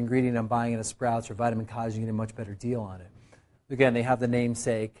 this same ingredient I'm buying at a Sprouts or Vitamin Cottage, you get a much better deal on it. Again, they have the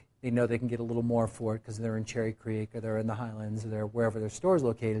namesake. They know they can get a little more for it because they're in Cherry Creek, or they're in the Highlands, or they're wherever their store is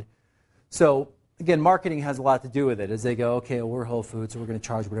located. So again, marketing has a lot to do with it. As they go, okay, well, we're Whole Foods, so we're going to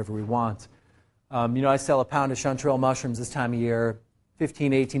charge whatever we want. I sell a pound of chanterelle mushrooms this time of year,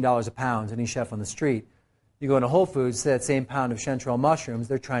 $15, $18 a pound, any chef on the street. You go into Whole Foods, that same pound of chanterelle mushrooms,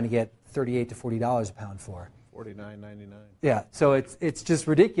 they're trying to get $38 to $40 a pound for. $49.99. Yeah, so it's just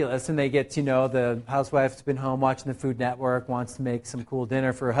ridiculous, and they get, the housewife's been home watching the Food Network, wants to make some cool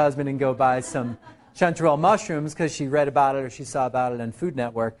dinner for her husband and go buy some chanterelle mushrooms because she read about it or she saw about it on Food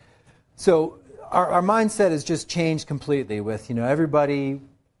Network. So our mindset has just changed completely with, everybody,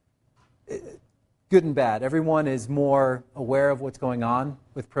 good and bad. Everyone is more aware of what's going on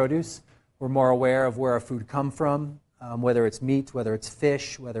with produce. We're more aware of where our food comes from, whether it's meat, whether it's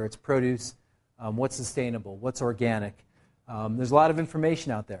fish, whether it's produce, what's sustainable, what's organic. There's a lot of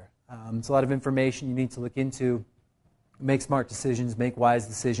information out there. It's a lot of information you need to look into, make smart decisions, make wise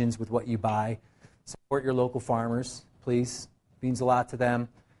decisions with what you buy. Support your local farmers, please. It means a lot to them.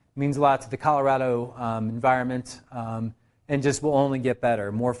 It means a lot to the Colorado environment, and just will only get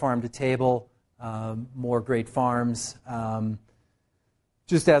better. More farm to table, more great farms.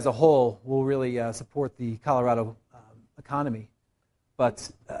 Just as a whole, will really support the Colorado economy. But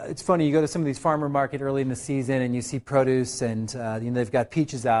it's funny, you go to some of these farmer market early in the season and you see produce, and they've got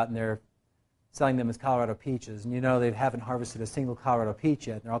peaches out and they're selling them as Colorado peaches. And they haven't harvested a single Colorado peach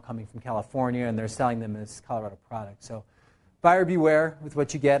yet. They're all coming from California and they're selling them as Colorado products. So buyer beware with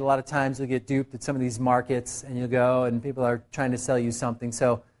what you get. A lot of times you'll get duped at some of these markets and you'll go and people are trying to sell you something.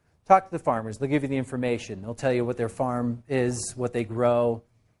 So talk to the farmers. They'll give you the information. They'll tell you what their farm is, what they grow,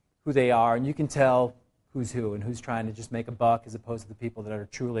 who they are, and you can tell who's who and who's trying to just make a buck as opposed to the people that are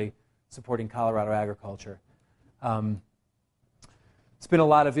truly supporting Colorado agriculture. It's been a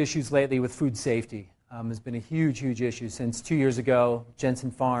lot of issues lately with food safety. It's been a huge, huge issue since 2 years ago.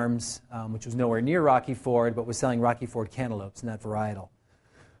 Jensen Farms, which was nowhere near Rocky Ford, but was selling Rocky Ford cantaloupes in that varietal.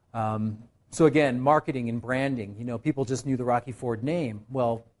 So again, marketing and branding. People just knew the Rocky Ford name.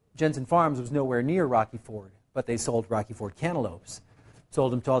 Well, Jensen Farms was nowhere near Rocky Ford, but they sold Rocky Ford cantaloupes.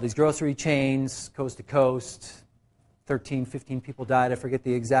 Sold them to all these grocery chains, coast to coast, 13, 15 people died. I forget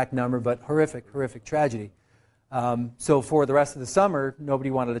the exact number, but horrific, horrific tragedy. So for the rest of the summer, nobody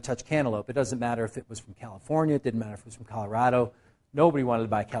wanted to touch cantaloupe. It doesn't matter if it was from California. It didn't matter if it was from Colorado. Nobody wanted to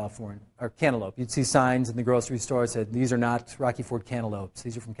buy California or cantaloupe. You'd see signs in the grocery store that said, these are not Rocky Ford cantaloupes.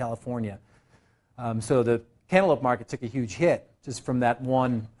 These are from California. So the cantaloupe market took a huge hit just from that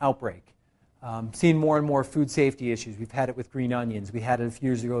one outbreak. Seeing more and more food safety issues. We've had it with green onions. We had it a few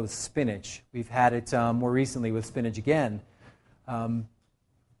years ago with spinach. We've had it more recently with spinach again. A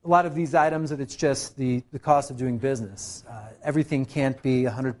lot of these items, it's just the cost of doing business. Everything can't be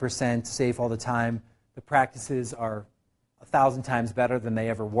 100% safe all the time. The practices are 1,000 times better than they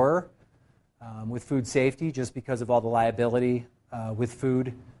ever were with food safety, just because of all the liability with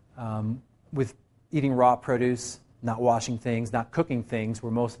food, with eating raw produce, not washing things, not cooking things,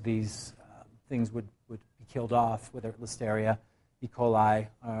 where most of these things would be killed off, whether Listeria, E. coli,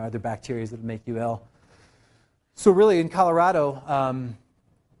 or other bacteria that would make you ill. So really, in Colorado,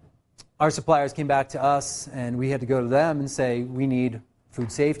 our suppliers came back to us, and we had to go to them and say, we need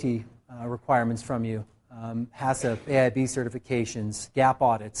food safety requirements from you. HACCP, AIB certifications, GAP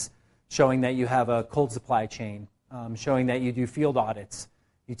audits, showing that you have a cold supply chain, showing that you do field audits.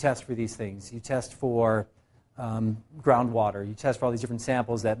 You test for these things. You test for groundwater. You test for all these different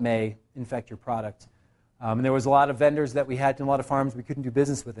samples that may infect your product. And there was a lot of vendors that we had and a lot of farms we couldn't do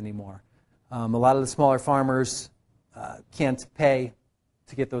business with anymore. A lot of the smaller farmers can't pay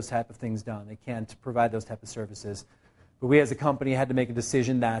to get those type of things done. They can't provide those type of services. But we as a company had to make a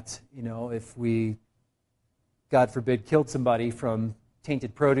decision that, if we, God forbid, killed somebody from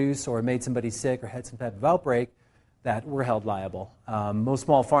tainted produce or made somebody sick or had some type of outbreak, that we're held liable. Most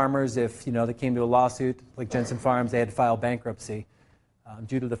small farmers, if they came to a lawsuit, like Jensen Farms, they had to file bankruptcy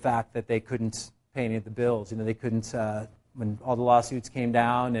due to the fact that they couldn't pay any of the bills. They couldn't, when all the lawsuits came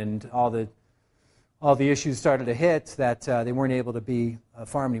down and all the issues started to hit, that they weren't able to be a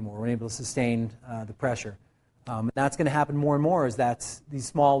farm anymore, weren't able to sustain the pressure. And that's going to happen more and more, is that these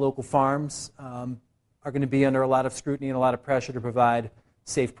small local farms are going to be under a lot of scrutiny and a lot of pressure to provide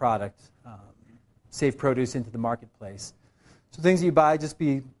safe product, safe produce into the marketplace. So things you buy, just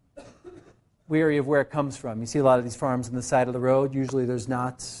be wary of where it comes from. You see a lot of these farms on the side of the road. Usually there's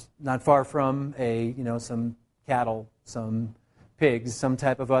not far from some cattle, some pigs, some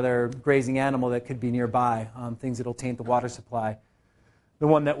type of other grazing animal that could be nearby, things that will taint the water supply. The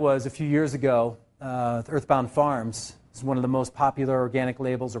one that was a few years ago, Earthbound Farms, is one of the most popular organic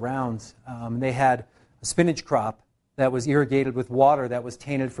labels around. They had a spinach crop that was irrigated with water that was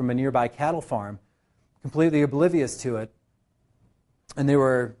tainted from a nearby cattle farm, completely oblivious to it. And they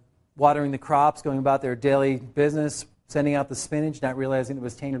were watering the crops, going about their daily business, sending out the spinach, not realizing it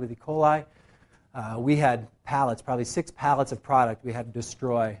was tainted with E. coli. We had pallets, probably 6 pallets of product we had to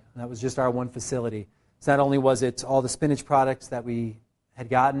destroy. And that was just our one facility. So not only was it all the spinach products that we had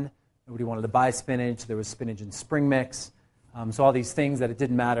gotten, nobody wanted to buy spinach, there was spinach and spring mix. So all these things that it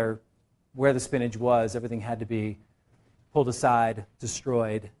didn't matter where the spinach was, everything had to be pulled aside,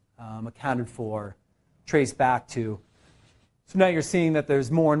 destroyed, accounted for, traced back to. So now you're seeing that there's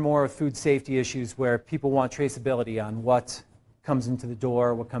more and more food safety issues where people want traceability on what comes into the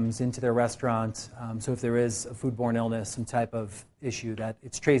door, what comes into their restaurant. So if there is a foodborne illness, some type of issue, that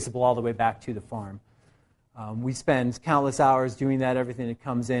it's traceable all the way back to the farm. We spend countless hours doing that, everything that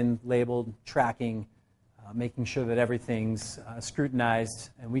comes in, labeled, tracking, making sure that everything's scrutinized,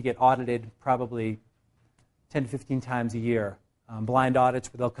 and we get audited probably 10 to 15 times a year. Blind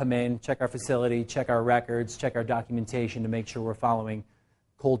audits where they'll come in, check our facility, check our records, check our documentation to make sure we're following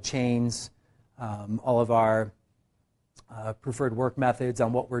cold chains, all of our preferred work methods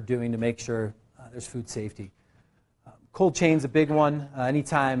on what we're doing to make sure there's food safety. Cold chain's a big one.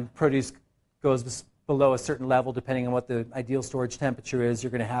 Anytime produce goes below a certain level, depending on what the ideal storage temperature is,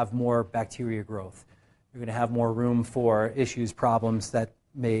 you're going to have more bacteria growth. You're going to have more room for issues, problems that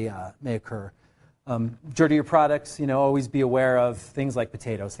may occur. Majority of your products, always be aware of things like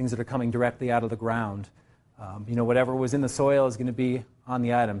potatoes, things that are coming directly out of the ground. Whatever was in the soil is going to be on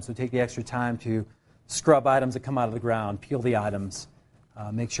the item. So take the extra time to scrub items that come out of the ground, peel the items,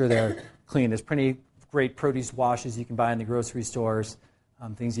 make sure they're clean. There's plenty great produce washes you can buy in the grocery stores,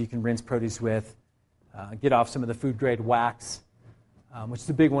 things you can rinse produce with. Get off some of the food-grade wax, which is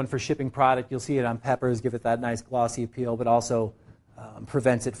a big one for shipping product. You'll see it on peppers, give it that nice glossy appeal, but also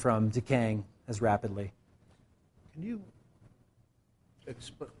prevents it from decaying as rapidly. Can you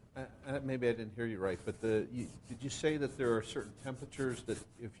maybe I didn't hear you right, but did you say that there are certain temperatures that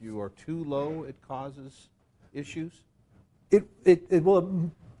if you are too low, it causes issues? The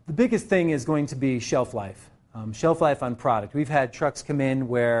biggest thing is going to be shelf life. Shelf life on product. We've had trucks come in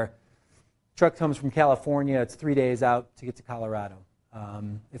where Truck comes from California, it's 3 days out to get to Colorado.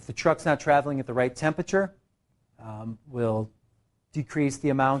 If the truck's not traveling at the right temperature, will decrease the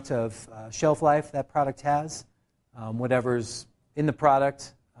amount of shelf life that product has. Whatever's in the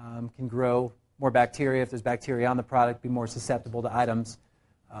product can grow more bacteria. If there's bacteria on the product, be more susceptible to items.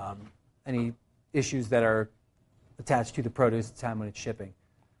 Any issues that are attached to the produce at the time when it's shipping.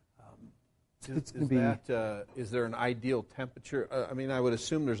 Is there an ideal temperature? I mean, I would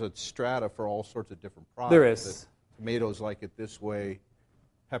assume there's a strata for all sorts of different products. There is. Tomatoes like it this way,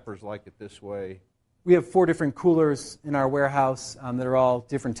 peppers like it this way. We have 4 different coolers in our warehouse that are all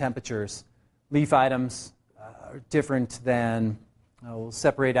different temperatures. Leaf items are different than, we'll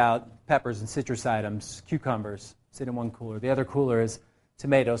separate out peppers and citrus items, cucumbers, sit in one cooler. The other cooler is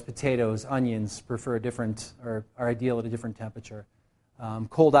tomatoes, potatoes, onions, prefer a different, or are ideal at a different temperature.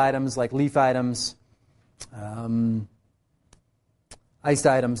 Cold items like leaf items, iced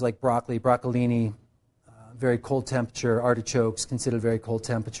items like broccoli, broccolini, very cold temperature, artichokes considered very cold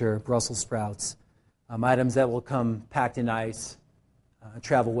temperature, Brussels sprouts, items that will come packed in ice,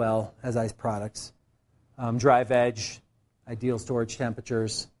 travel well as ice products. Dry veg, ideal storage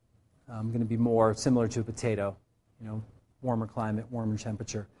temperatures, going to be more similar to a potato, warmer climate, warmer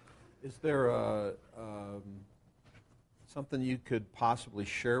temperature. Is there something you could possibly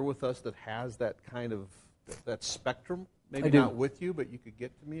share with us that has that kind of that spectrum? Maybe not with you, but you could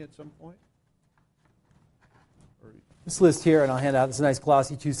get to me at some point? This list here, and I'll hand out, this nice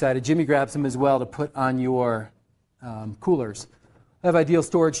glossy 2-sided. Jimmy grabs them as well to put on your coolers. I have ideal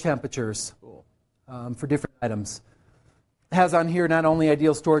storage temperatures for different items. It has on here not only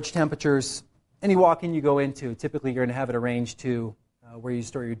ideal storage temperatures, any walk-in you go into, typically you're going to have it arranged to where you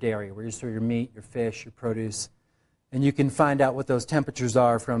store your dairy, where you store your meat, your fish, your produce. And you can find out what those temperatures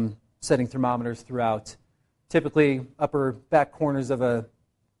are from setting thermometers throughout. Typically, upper back corners of a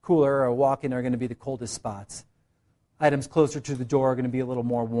cooler or a walk-in are going to be the coldest spots. Items closer to the door are going to be a little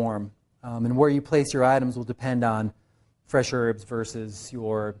more warm. And where you place your items will depend on fresh herbs versus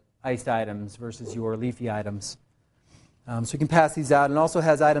your iced items versus your leafy items. So you can pass these out. And also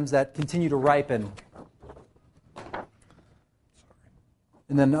has items that continue to ripen.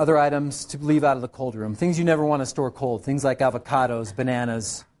 And then other items to leave out of the cold room. Things you never want to store cold. Things like avocados,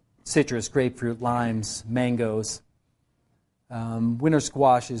 bananas, citrus, grapefruit, limes, mangoes, winter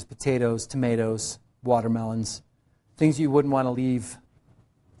squashes, potatoes, tomatoes, watermelons. Things you wouldn't want to leave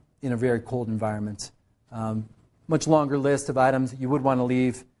in a very cold environment. Much longer list of items that you would want to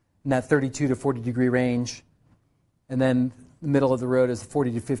leave in that 32 to 40 degree range. And then the middle of the road is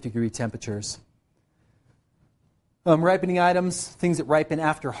 40 to 50 degree temperatures. Ripening items, things that ripen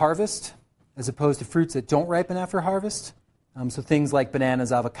after harvest, as opposed to fruits that don't ripen after harvest. So things like bananas,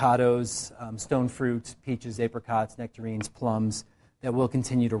 avocados, stone fruit, peaches, apricots, nectarines, plums, that will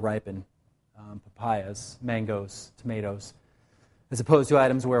continue to ripen. Papayas, mangoes, tomatoes, as opposed to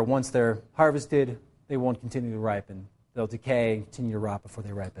items where once they're harvested, they won't continue to ripen. They'll decay, continue to rot before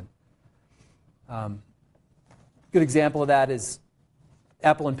they ripen. Good example of that is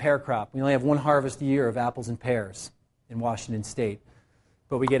apple and pear crop. We only have one harvest a year of apples and pears in Washington State,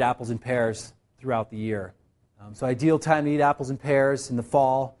 but we get apples and pears throughout the year. So ideal time to eat apples and pears in the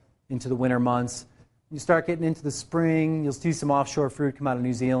fall into the winter months. You start getting into the spring, you'll see some offshore fruit come out of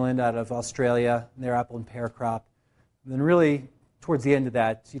New Zealand, out of Australia, and their apple and pear crop. And then really, towards the end of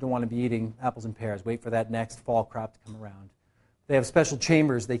that, you don't want to be eating apples and pears. Wait for that next fall crop to come around. They have special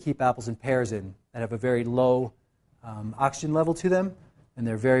chambers they keep apples and pears in that have a very low oxygen level to them, and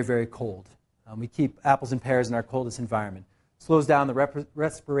they're very, very cold. We keep apples and pears in our coldest environment. Slows down the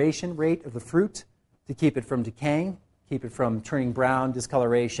respiration rate of the fruit to keep it from decaying, keep it from turning brown,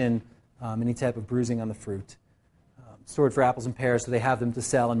 discoloration, any type of bruising on the fruit. Stored for apples and pears, so they have them to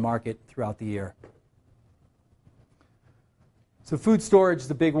sell and market throughout the year. So food storage is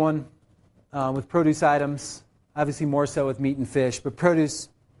the big one with produce items, obviously more so with meat and fish, but produce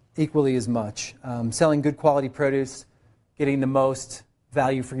equally as much. Selling good quality produce, getting the most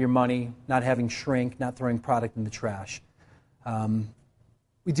value for your money, not having shrink, not throwing product in the trash.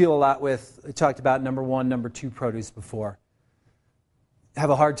 We deal a lot with, I talked about number 1, number 2 produce before. Have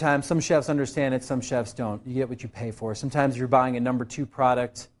a hard time. Some chefs understand it, some chefs don't. You get what you pay for. Sometimes if you're buying a number 2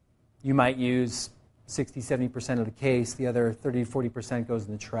 product, you might use 60, 70% of the case. The other 30, 40% goes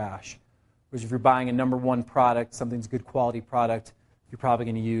in the trash. Whereas if you're buying a number 1 product, something's a good quality product, you're probably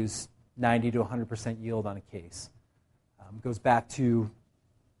going to use 90 to 100% yield on a case. It goes back to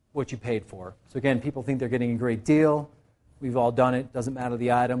what you paid for. So again, people think they're getting a great deal. We've all done it. Doesn't matter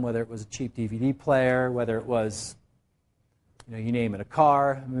the item, whether it was a cheap DVD player, whether it was you name it, a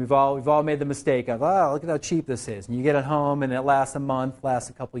car. I mean, we've all made the mistake of, oh, look at how cheap this is. And you get it home, and it lasts a month, lasts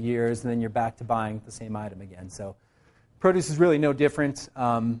a couple years, and then you're back to buying the same item again. So produce is really no different.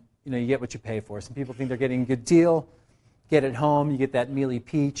 You get what you pay for. Some people think they're getting a good deal. Get it home, you get that mealy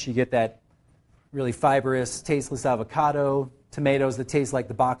peach, you get that really fibrous, tasteless avocado, tomatoes that taste like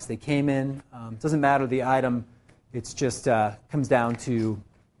the box they came in. It doesn't matter the item. It's just comes down to,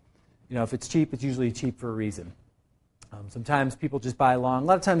 if it's cheap, it's usually cheap for a reason. Sometimes people just buy along. A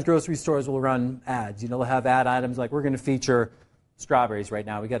lot of times grocery stores will run ads. They'll have ad items like, we're going to feature strawberries right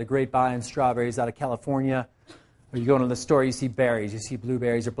now. We got a great buy in strawberries out of California. Or you go into the store, you see berries. You see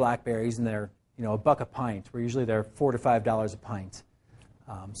blueberries or blackberries, and they're $1 a pint, where usually they're $4 to $5 a pint.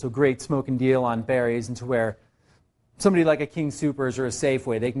 So great smoking deal on berries, and to where somebody like a King Soopers or a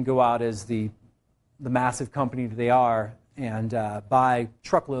Safeway, they can go out as the massive company that they are and buy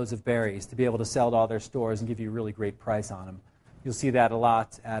truckloads of berries to be able to sell to all their stores and give you a really great price on them. You'll see that a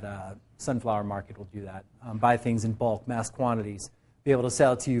lot at Sunflower Market will do that. Buy things in bulk, mass quantities, be able to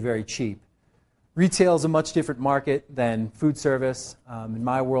sell it to you very cheap. Retail is a much different market than food service. In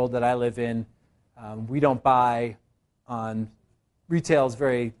my world that I live in, we don't buy on retail is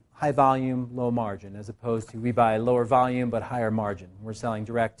very high volume, low margin, as opposed to we buy lower volume but higher margin. We're selling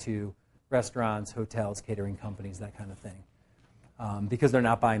direct to restaurants, hotels, catering companies, that kind of thing, because they're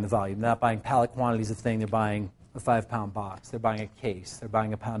not buying the volume. They're not buying pallet quantities of thing. They're buying a 5-pound box. They're buying a case. They're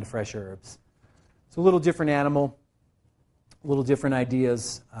buying a pound of fresh herbs. It's a little different animal, a little different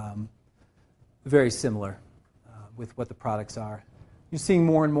ideas, very similar with what the products are. You're seeing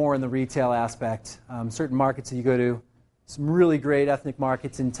more and more in the retail aspect. Certain markets that you go to, some really great ethnic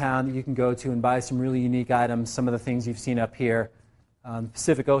markets in town that you can go to and buy some really unique items, some of the things you've seen up here.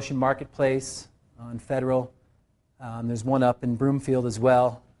 Pacific Ocean Marketplace on Federal. There's one up in Broomfield as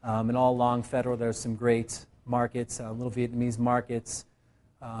well. And all along Federal, there's some great markets, little Vietnamese markets.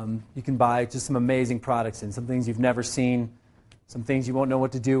 You can buy just some amazing products in, some things you've never seen, some things you won't know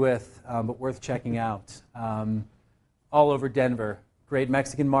what to do with, but worth checking out. All over Denver, great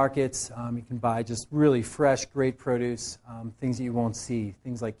Mexican markets. You can buy just really fresh, great produce, things that you won't see,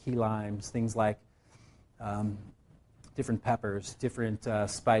 things like key limes, things like different peppers, different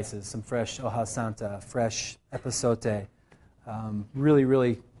spices, some fresh hoja santa, fresh epazote. Really,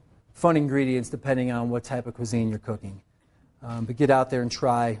 really fun ingredients depending on what type of cuisine you're cooking. But get out there and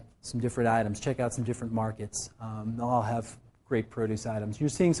try some different items. Check out some different markets. They'll all have great produce items. You're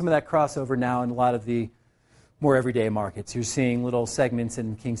seeing some of that crossover now in a lot of the more everyday markets. You're seeing little segments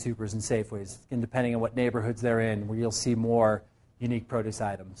in King Soopers and Safeways, and depending on what neighborhoods they're in, where you'll see more unique produce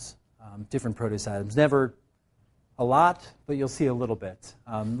items, different produce items. Never a lot, but you'll see a little bit.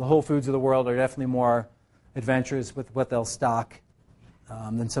 The Whole Foods of the world are definitely more adventurous with what they'll stock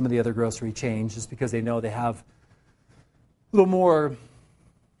than some of the other grocery chains, just because they know they have a little more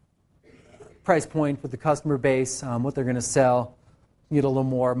price point with the customer base, what they're going to sell, get a little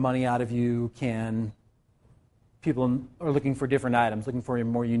more money out of you. People are looking for different items, looking for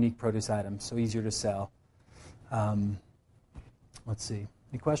more unique produce items, so easier to sell. Let's see.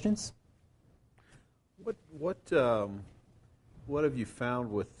 Any questions? What have you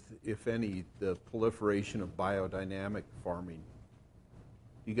found with, if any, the proliferation of biodynamic farming?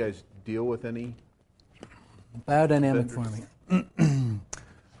 You guys deal with any? Biodynamic farming.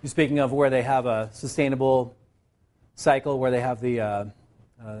 You're speaking of where they have a sustainable cycle, where they have the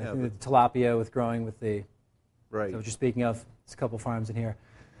tilapia with growing with the. Right. So what you're speaking of, there's a couple farms in here.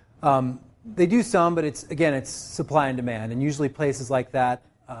 They do some, but it's supply and demand, and usually places like that,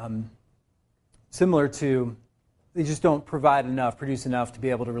 similar to, they just don't produce enough to be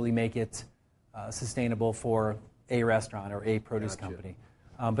able to really make it sustainable for a restaurant or a produce company.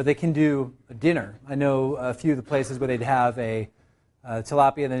 But they can do a dinner. I know a few of the places where they'd have a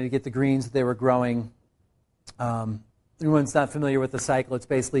tilapia, and then they'd get the greens that they were growing. Everyone's not familiar with the cycle. It's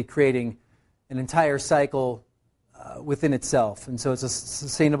basically creating an entire cycle within itself. And so it's a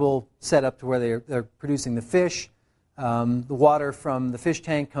sustainable setup to where they're producing the fish. The water from the fish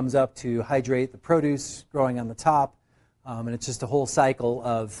tank comes up to hydrate the produce growing on the top. And it's just a whole cycle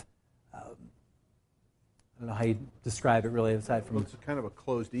of, I don't know how you describe it really, aside from... Well, it's kind of a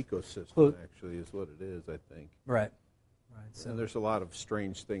closed ecosystem, actually, is what it is, I think. Right. So. And there's a lot of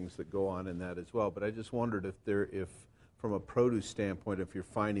strange things that go on in that as well. But I just wondered if from a produce standpoint, if you're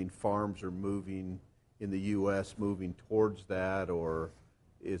finding farms are moving in the U.S. moving towards that, or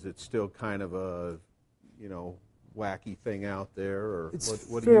is it still kind of a, wacky thing out there? Or it's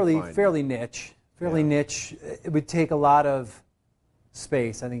what do you find? fairly niche. Fairly niche. It would take a lot of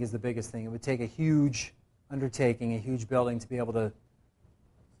space, I think, is the biggest thing. It would take a huge undertaking, a huge building to be able to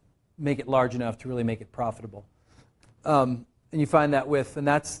make it large enough to really make it profitable. And you find that and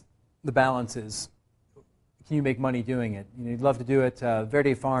that's the balance is, can you make money doing it? You'd love to do it.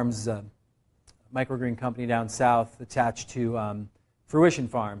 Verde Farms, a microgreen company down south attached to Fruition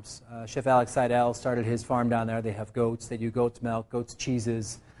Farms. Chef Alex Seidel started his farm down there. They have goats. They do goat's milk, goat's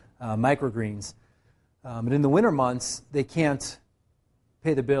cheeses, microgreens. But in the winter months, they can't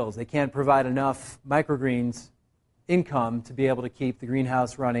pay the bills. They can't provide enough microgreens income to be able to keep the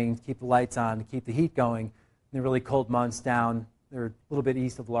greenhouse running, to keep the lights on, to keep the heat going in the really cold months down. They're a little bit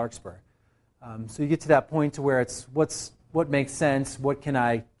east of Larkspur. So you get to that point to where it's what makes sense, what can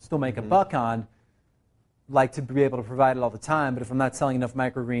I still make a buck on, like to be able to provide it all the time, but if I'm not selling enough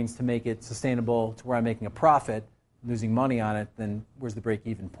microgreens to make it sustainable to where I'm making a profit, losing money on it, then where's the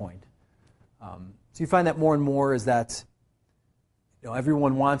break-even point? So you find that more and more is that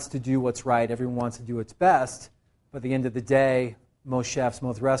everyone wants to do what's right, everyone wants to do what's best, but at the end of the day, most chefs,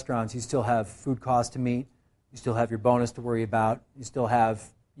 most restaurants, you still have food costs to meet, you still have your bonus to worry about, you still have,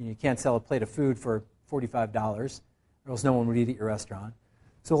 you can't sell a plate of food for $45, or else no one would eat at your restaurant.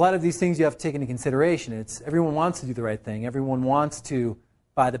 So a lot of these things you have to take into consideration. Everyone wants to do the right thing, everyone wants to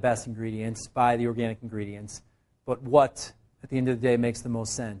buy the best ingredients, buy the organic ingredients, but what, at the end of the day, makes the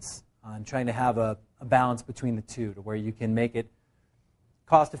most sense? On trying to have a balance between the two, to where you can make it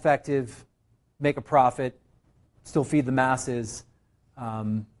cost-effective, make a profit, still feed the masses,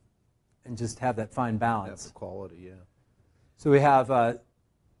 and just have that fine balance. Have the quality, yeah. So we have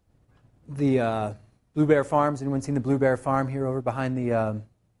the Blue Bear Farms. Anyone seen the Blue Bear Farm here over behind the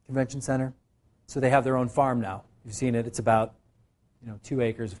convention center? So they have their own farm now. You've seen it. It's about 2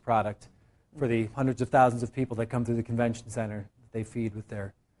 acres of product for the hundreds of thousands of people that come through the convention center that they feed with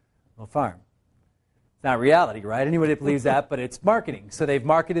their little farm. It's not reality, right? Anybody believes that, but it's marketing. So they've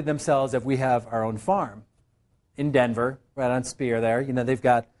marketed themselves as we have our own farm in Denver, right on Spear there. They've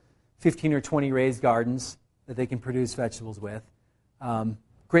got 15 or 20 raised gardens that they can produce vegetables with.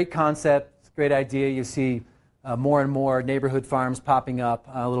 Great concept, great idea. You see more and more neighborhood farms popping up,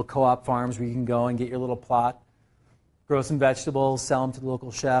 little co-op farms where you can go and get your little plot, grow some vegetables, sell them to the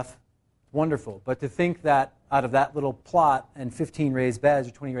local chef. Wonderful. But to think that out of that little plot and 15 raised beds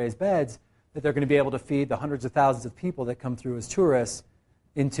or 20 raised beds, that they're going to be able to feed the hundreds of thousands of people that come through as tourists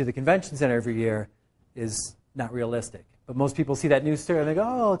into the convention center every year is not realistic. But most people see that news story and they go,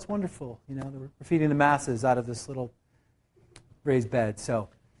 oh, it's wonderful. We're feeding the masses out of this little raised bed. So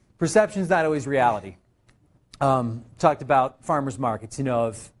perception's not always reality. Talked about farmers markets,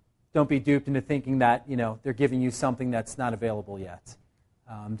 don't be duped into thinking that, they're giving you something that's not available yet.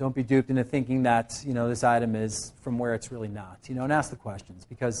 Don't be duped into thinking that, this item is from where it's really not, and ask the questions,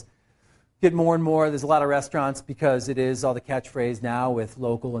 because get more and more, there's a lot of restaurants, because it is all the catchphrase now with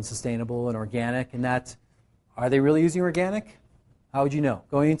local and sustainable and organic, and that, are they really using organic? How would you know?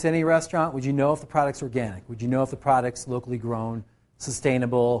 Going into any restaurant, would you know if the product's organic? Would you know if the product's locally grown,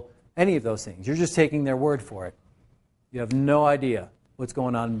 sustainable, any of those things? You're just taking their word for it. You have no idea what's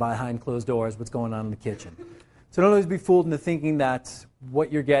going on behind closed doors, what's going on in the kitchen. So don't always be fooled into thinking that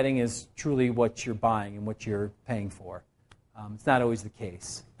what you're getting is truly what you're buying and what you're paying for. It's not always the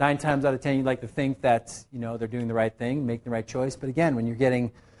case. 9 times out of 10, you'd like to think that they're doing the right thing, making the right choice. But again, when you're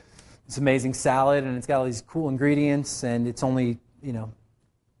getting this amazing salad and it's got all these cool ingredients and it's only $8,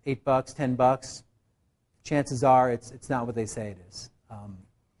 $10, chances are it's not what they say it is.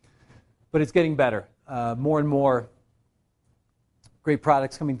 But it's getting better. More and more great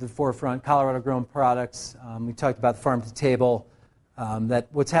products coming to the forefront, Colorado-grown products. We talked about the farm to table. That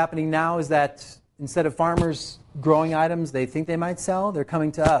what's happening now is that instead of farmers growing items they think they might sell, they're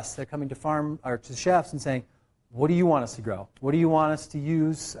coming to us. They're coming to chefs and saying, what do you want us to grow? What do you want us to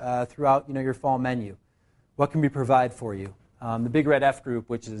use throughout your fall menu? What can we provide for you? The Big Red F Group,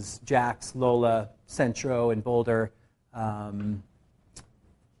 which is Jack's, Lola, Centro, and Boulder,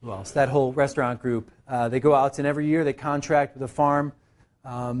 who else? That whole restaurant group. They go out and every year they contract with a farm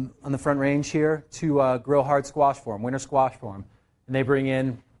on the Front Range here to grow hard squash for them, winter squash for them. And they bring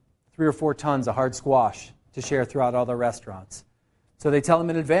in 3 or 4 tons of hard squash to share throughout all their restaurants. So they tell them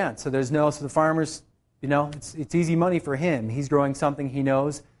in advance. So the farmers, it's easy money for him. He's growing something he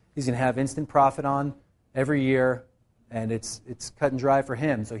knows he's going to have instant profit on every year, and it's cut and dry for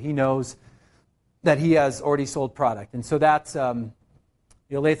him. So he knows that he has already sold product. And so that's the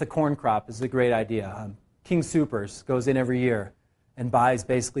Olathe corn crop is a great idea. King Soopers goes in every year and buys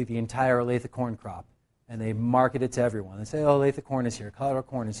basically the entire Olathe corn crop, and they market it to everyone. They say, oh, Olathe corn is here, Colorado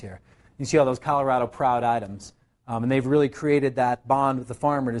corn is here. You see all those Colorado proud items. And they've really created that bond with the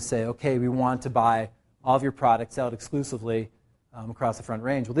farmer to say, okay, we want to buy all of your products, sell it exclusively across the Front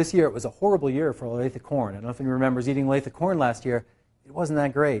Range. Well, this year it was a horrible year for Olathe corn. I don't know if anyone remembers eating Olathe corn last year. It wasn't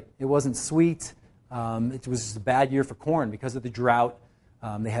that great. It wasn't sweet. It was just a bad year for corn because of the drought.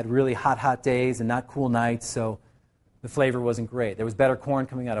 They had really hot days and not cool nights, so the flavor wasn't great. There was better corn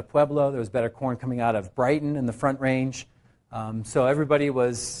coming out of Pueblo. There was better corn coming out of Brighton in the Front Range. So everybody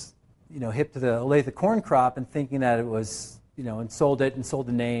was, hip to the Olathe corn crop and thinking that it was, and sold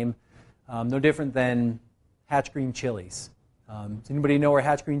the name. No different than Hatch green chilies. Does anybody know where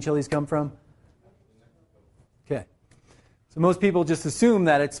Hatch green chilies come from? Okay. So most people just assume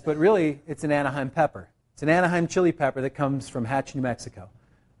that but really it's an Anaheim pepper. It's an Anaheim chili pepper that comes from Hatch, New Mexico.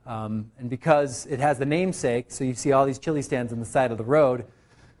 And because it has the namesake, so you see all these chili stands on the side of the road,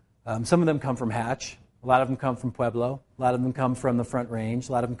 some of them come from Hatch, a lot of them come from Pueblo, a lot of them come from the Front Range,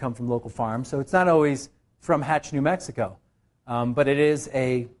 a lot of them come from local farms. So it's not always from Hatch, New Mexico. But it is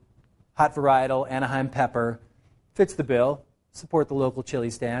a hot varietal Anaheim pepper, fits the bill, support the local chili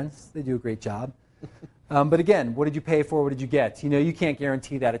stands. They do a great job. But again, what did you pay for? What did you get? You can't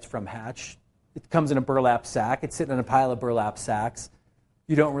guarantee that it's from Hatch. It comes in a burlap sack. It's sitting in a pile of burlap sacks.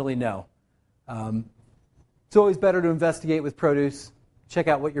 You don't really know. It's always better to investigate with produce, check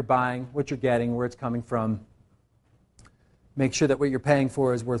out what you're buying, what you're getting, where it's coming from. Make sure that what you're paying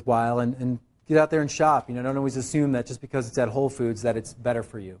for is worthwhile, and get out there and shop. Don't always assume that just because it's at Whole Foods that it's better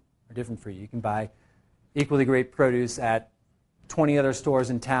for you or different for you. You can buy equally great produce at 20 other stores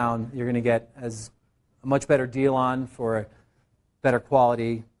in town. You're going to get a much better deal on for better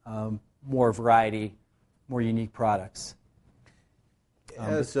quality, more variety, more unique products.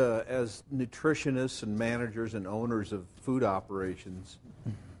 As nutritionists and managers and owners of food operations,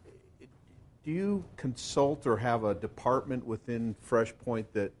 do you consult or have a department within FreshPoint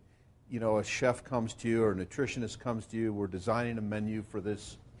that, a chef comes to you or a nutritionist comes to you, we're designing a menu for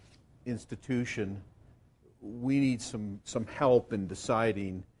this institution, we need some help in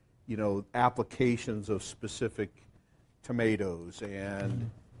deciding, applications of specific tomatoes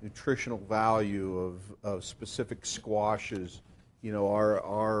and nutritional value of specific squashes,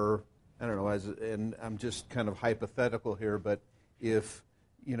 are I don't know, and I'm just kind of hypothetical here, but if,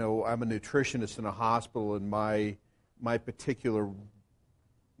 I'm a nutritionist in a hospital and my particular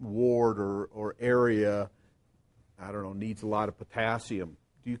ward or area, I don't know, needs a lot of potassium,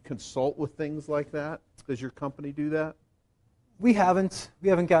 do you consult with things like that? Does your company do that? We haven't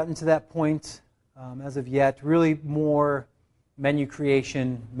gotten to that point as of yet. Really more menu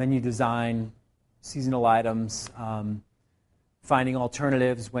creation, menu design, seasonal items, finding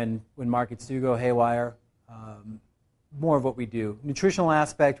alternatives when markets do go haywire. More of what we do. Nutritional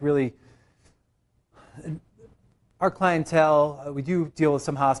aspect, really, our clientele, we do deal with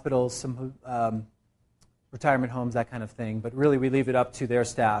some hospitals, some retirement homes, that kind of thing, but really we leave it up to their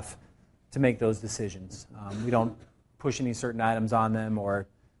staff to make those decisions. We don't push any certain items on them or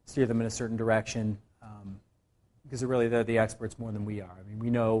steer them in a certain direction because really they're the experts more than we are. I mean, we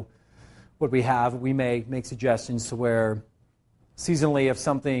know what we have. We may make suggestions to where seasonally if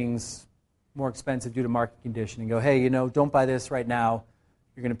something's more expensive due to market condition and go, hey, don't buy this right now.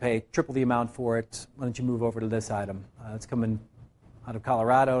 You're going to pay triple the amount for it. Why don't you move over to this item? It's coming out of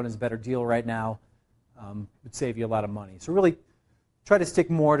Colorado and is a better deal right now. Would save you a lot of money. So really try to stick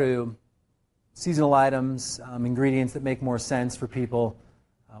more to seasonal items, ingredients that make more sense for people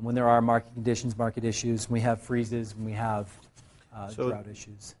when there are market conditions, market issues, when we have freezes, when we have drought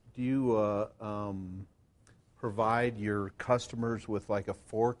issues. Do you provide your customers with like a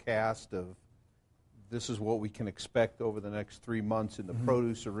forecast of this is what we can expect over the next 3 months in the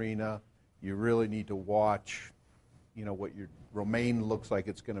produce arena? You really need to watch, what your romaine looks like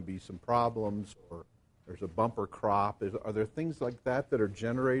it's going to be some problems, or there's a bumper crop. Are there things like that are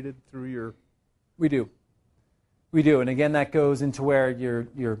generated through your... We do, and again, that goes into where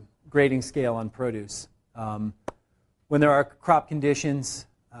your grading scale on produce. When there are crop conditions,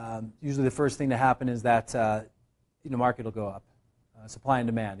 usually the first thing to happen is that market will go up. Supply and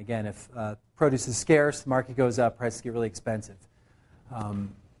demand. Again, if produce is scarce, the market goes up, prices get really expensive.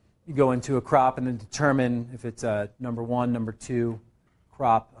 You go into a crop and then determine if it's a number one, number two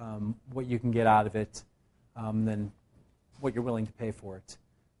crop, what you can get out of it, then what you're willing to pay for it.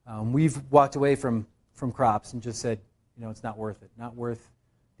 We've walked away from crops and just said, it's not worth it. Not worth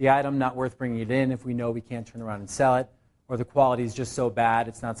the item, not worth bringing it in if we know we can't turn around and sell it, or the quality is just so bad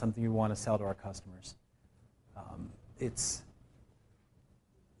it's not something we want to sell to our customers.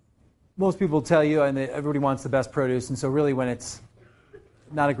 Most people tell you, and everybody wants the best produce, and so really when it's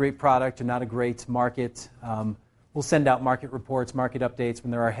not a great product or not a great market, we'll send out market reports, market updates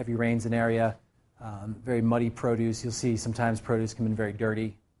when there are heavy rains in area, very muddy produce. You'll see sometimes produce come in very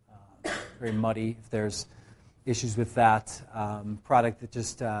dirty, very muddy if there's issues with that. Product that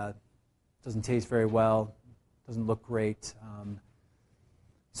just doesn't taste very well, doesn't look great.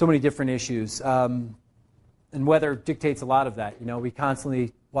 so many different issues. And weather dictates a lot of that. We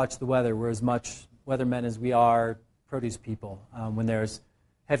constantly watch the weather. We're as much weathermen as we are produce people. When there's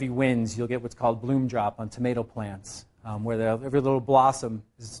heavy winds, you'll get what's called bloom drop on tomato plants, where every little blossom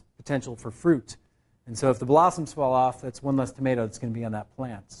is potential for fruit. And so if the blossoms fall off, that's one less tomato that's going to be on that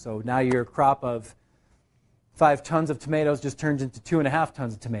plant. So now your crop of 5 tons of tomatoes just turns into 2.5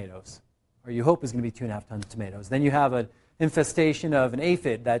 tons of tomatoes, or you hope is going to be 2.5 tons of tomatoes. Then you have an infestation of an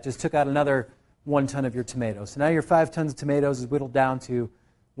aphid that just took out another 1 ton of your tomatoes. So now your 5 tons of tomatoes is whittled down to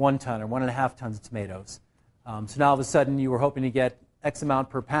 1 ton or 1.5 tons of tomatoes. So now all of a sudden you were hoping to get X amount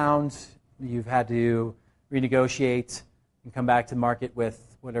per pound. You've had to renegotiate and come back to market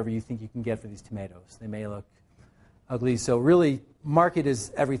with whatever you think you can get for these tomatoes. They may look ugly. So really, market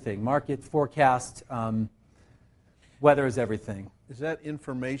is everything. Market, forecast, weather is everything. Is that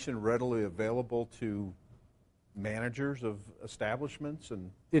information readily available to managers of establishments?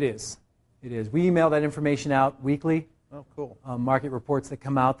 It is. It is. We email that information out weekly. Oh, cool. Market reports that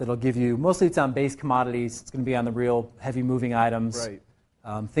come out that'll give you, mostly it's on base commodities. It's going to be on the real heavy moving items.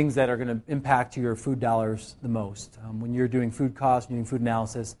 Right. Things that are going to impact your food dollars the most. When you're doing food costs, doing food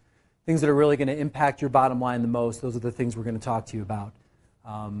analysis, things that are really going to impact your bottom line the most, those are the things we're going to talk to you about.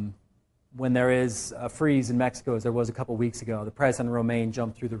 When there is a freeze in Mexico, as there was a couple weeks ago, the price on romaine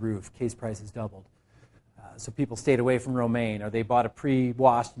jumped through the roof. Case prices doubled. So people stayed away from romaine, or they bought a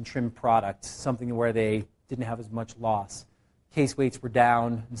pre-washed and trimmed product, something where they didn't have as much loss. Case weights were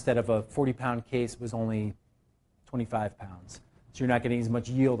down. Instead of a 40-pound case, it was only 25 pounds. So you're not getting as much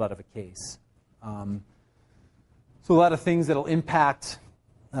yield out of a case. So a lot of things that will impact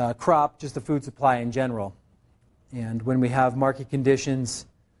crop, just the food supply in general. And when we have market conditions,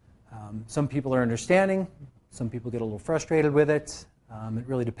 some people are understanding. Some people get a little frustrated with it. It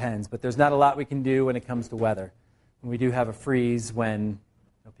really depends. But there's not a lot we can do when it comes to weather. And we do have a freeze when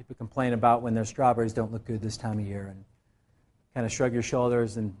people complain about when their strawberries don't look good this time of year, and kind of shrug your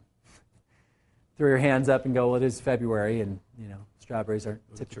shoulders and throw your hands up and go, well, it is February, and strawberries aren't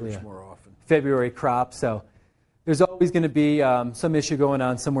typically a more often. February crop. So there's always going to be some issue going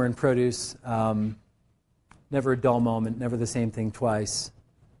on somewhere in produce. Never a dull moment, never the same thing twice.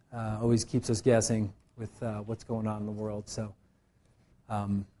 Always keeps us guessing with what's going on in the world. So a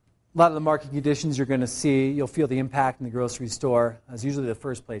lot of the market conditions you're going to see, you'll feel the impact in the grocery store. That's usually the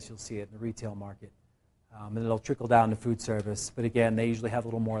first place you'll see it, in the retail market. And it'll trickle down to food service. But again, they usually have a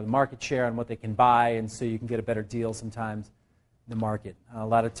little more of the market share on what they can buy, and so you can get a better deal sometimes in the market. A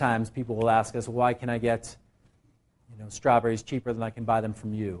lot of times people will ask us, well, why can I get strawberries cheaper than I can buy them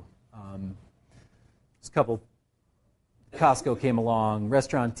from you? There's a couple. Costco came along,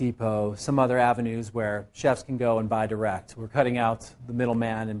 Restaurant Depot, some other avenues where chefs can go and buy direct. We're cutting out the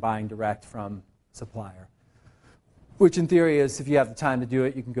middleman and buying direct from supplier, which in theory is, if you have the time to do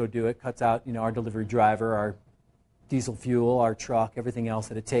it, you can go do it. Cuts out our delivery driver, our diesel fuel, our truck, everything else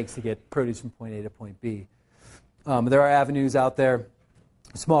that it takes to get produce from point A to point B. There are avenues out there,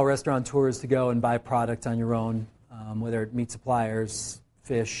 small restaurateurs, to go and buy product on your own, whether it meat suppliers,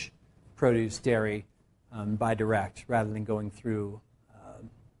 fish, produce, dairy. Buy direct rather than going through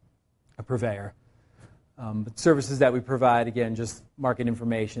a purveyor. But services that we provide, again, just market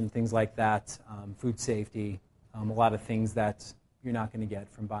information, things like that, food safety, a lot of things that you're not going to get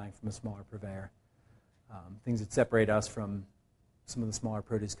from buying from a smaller purveyor. Things that separate us from some of the smaller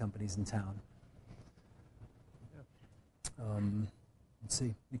produce companies in town. Let's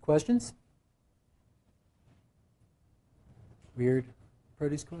see. Any questions? Weird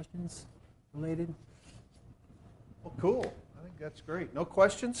produce questions related? Well, cool. I think that's great. No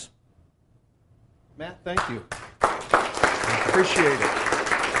questions? Matt, thank you. Appreciate it.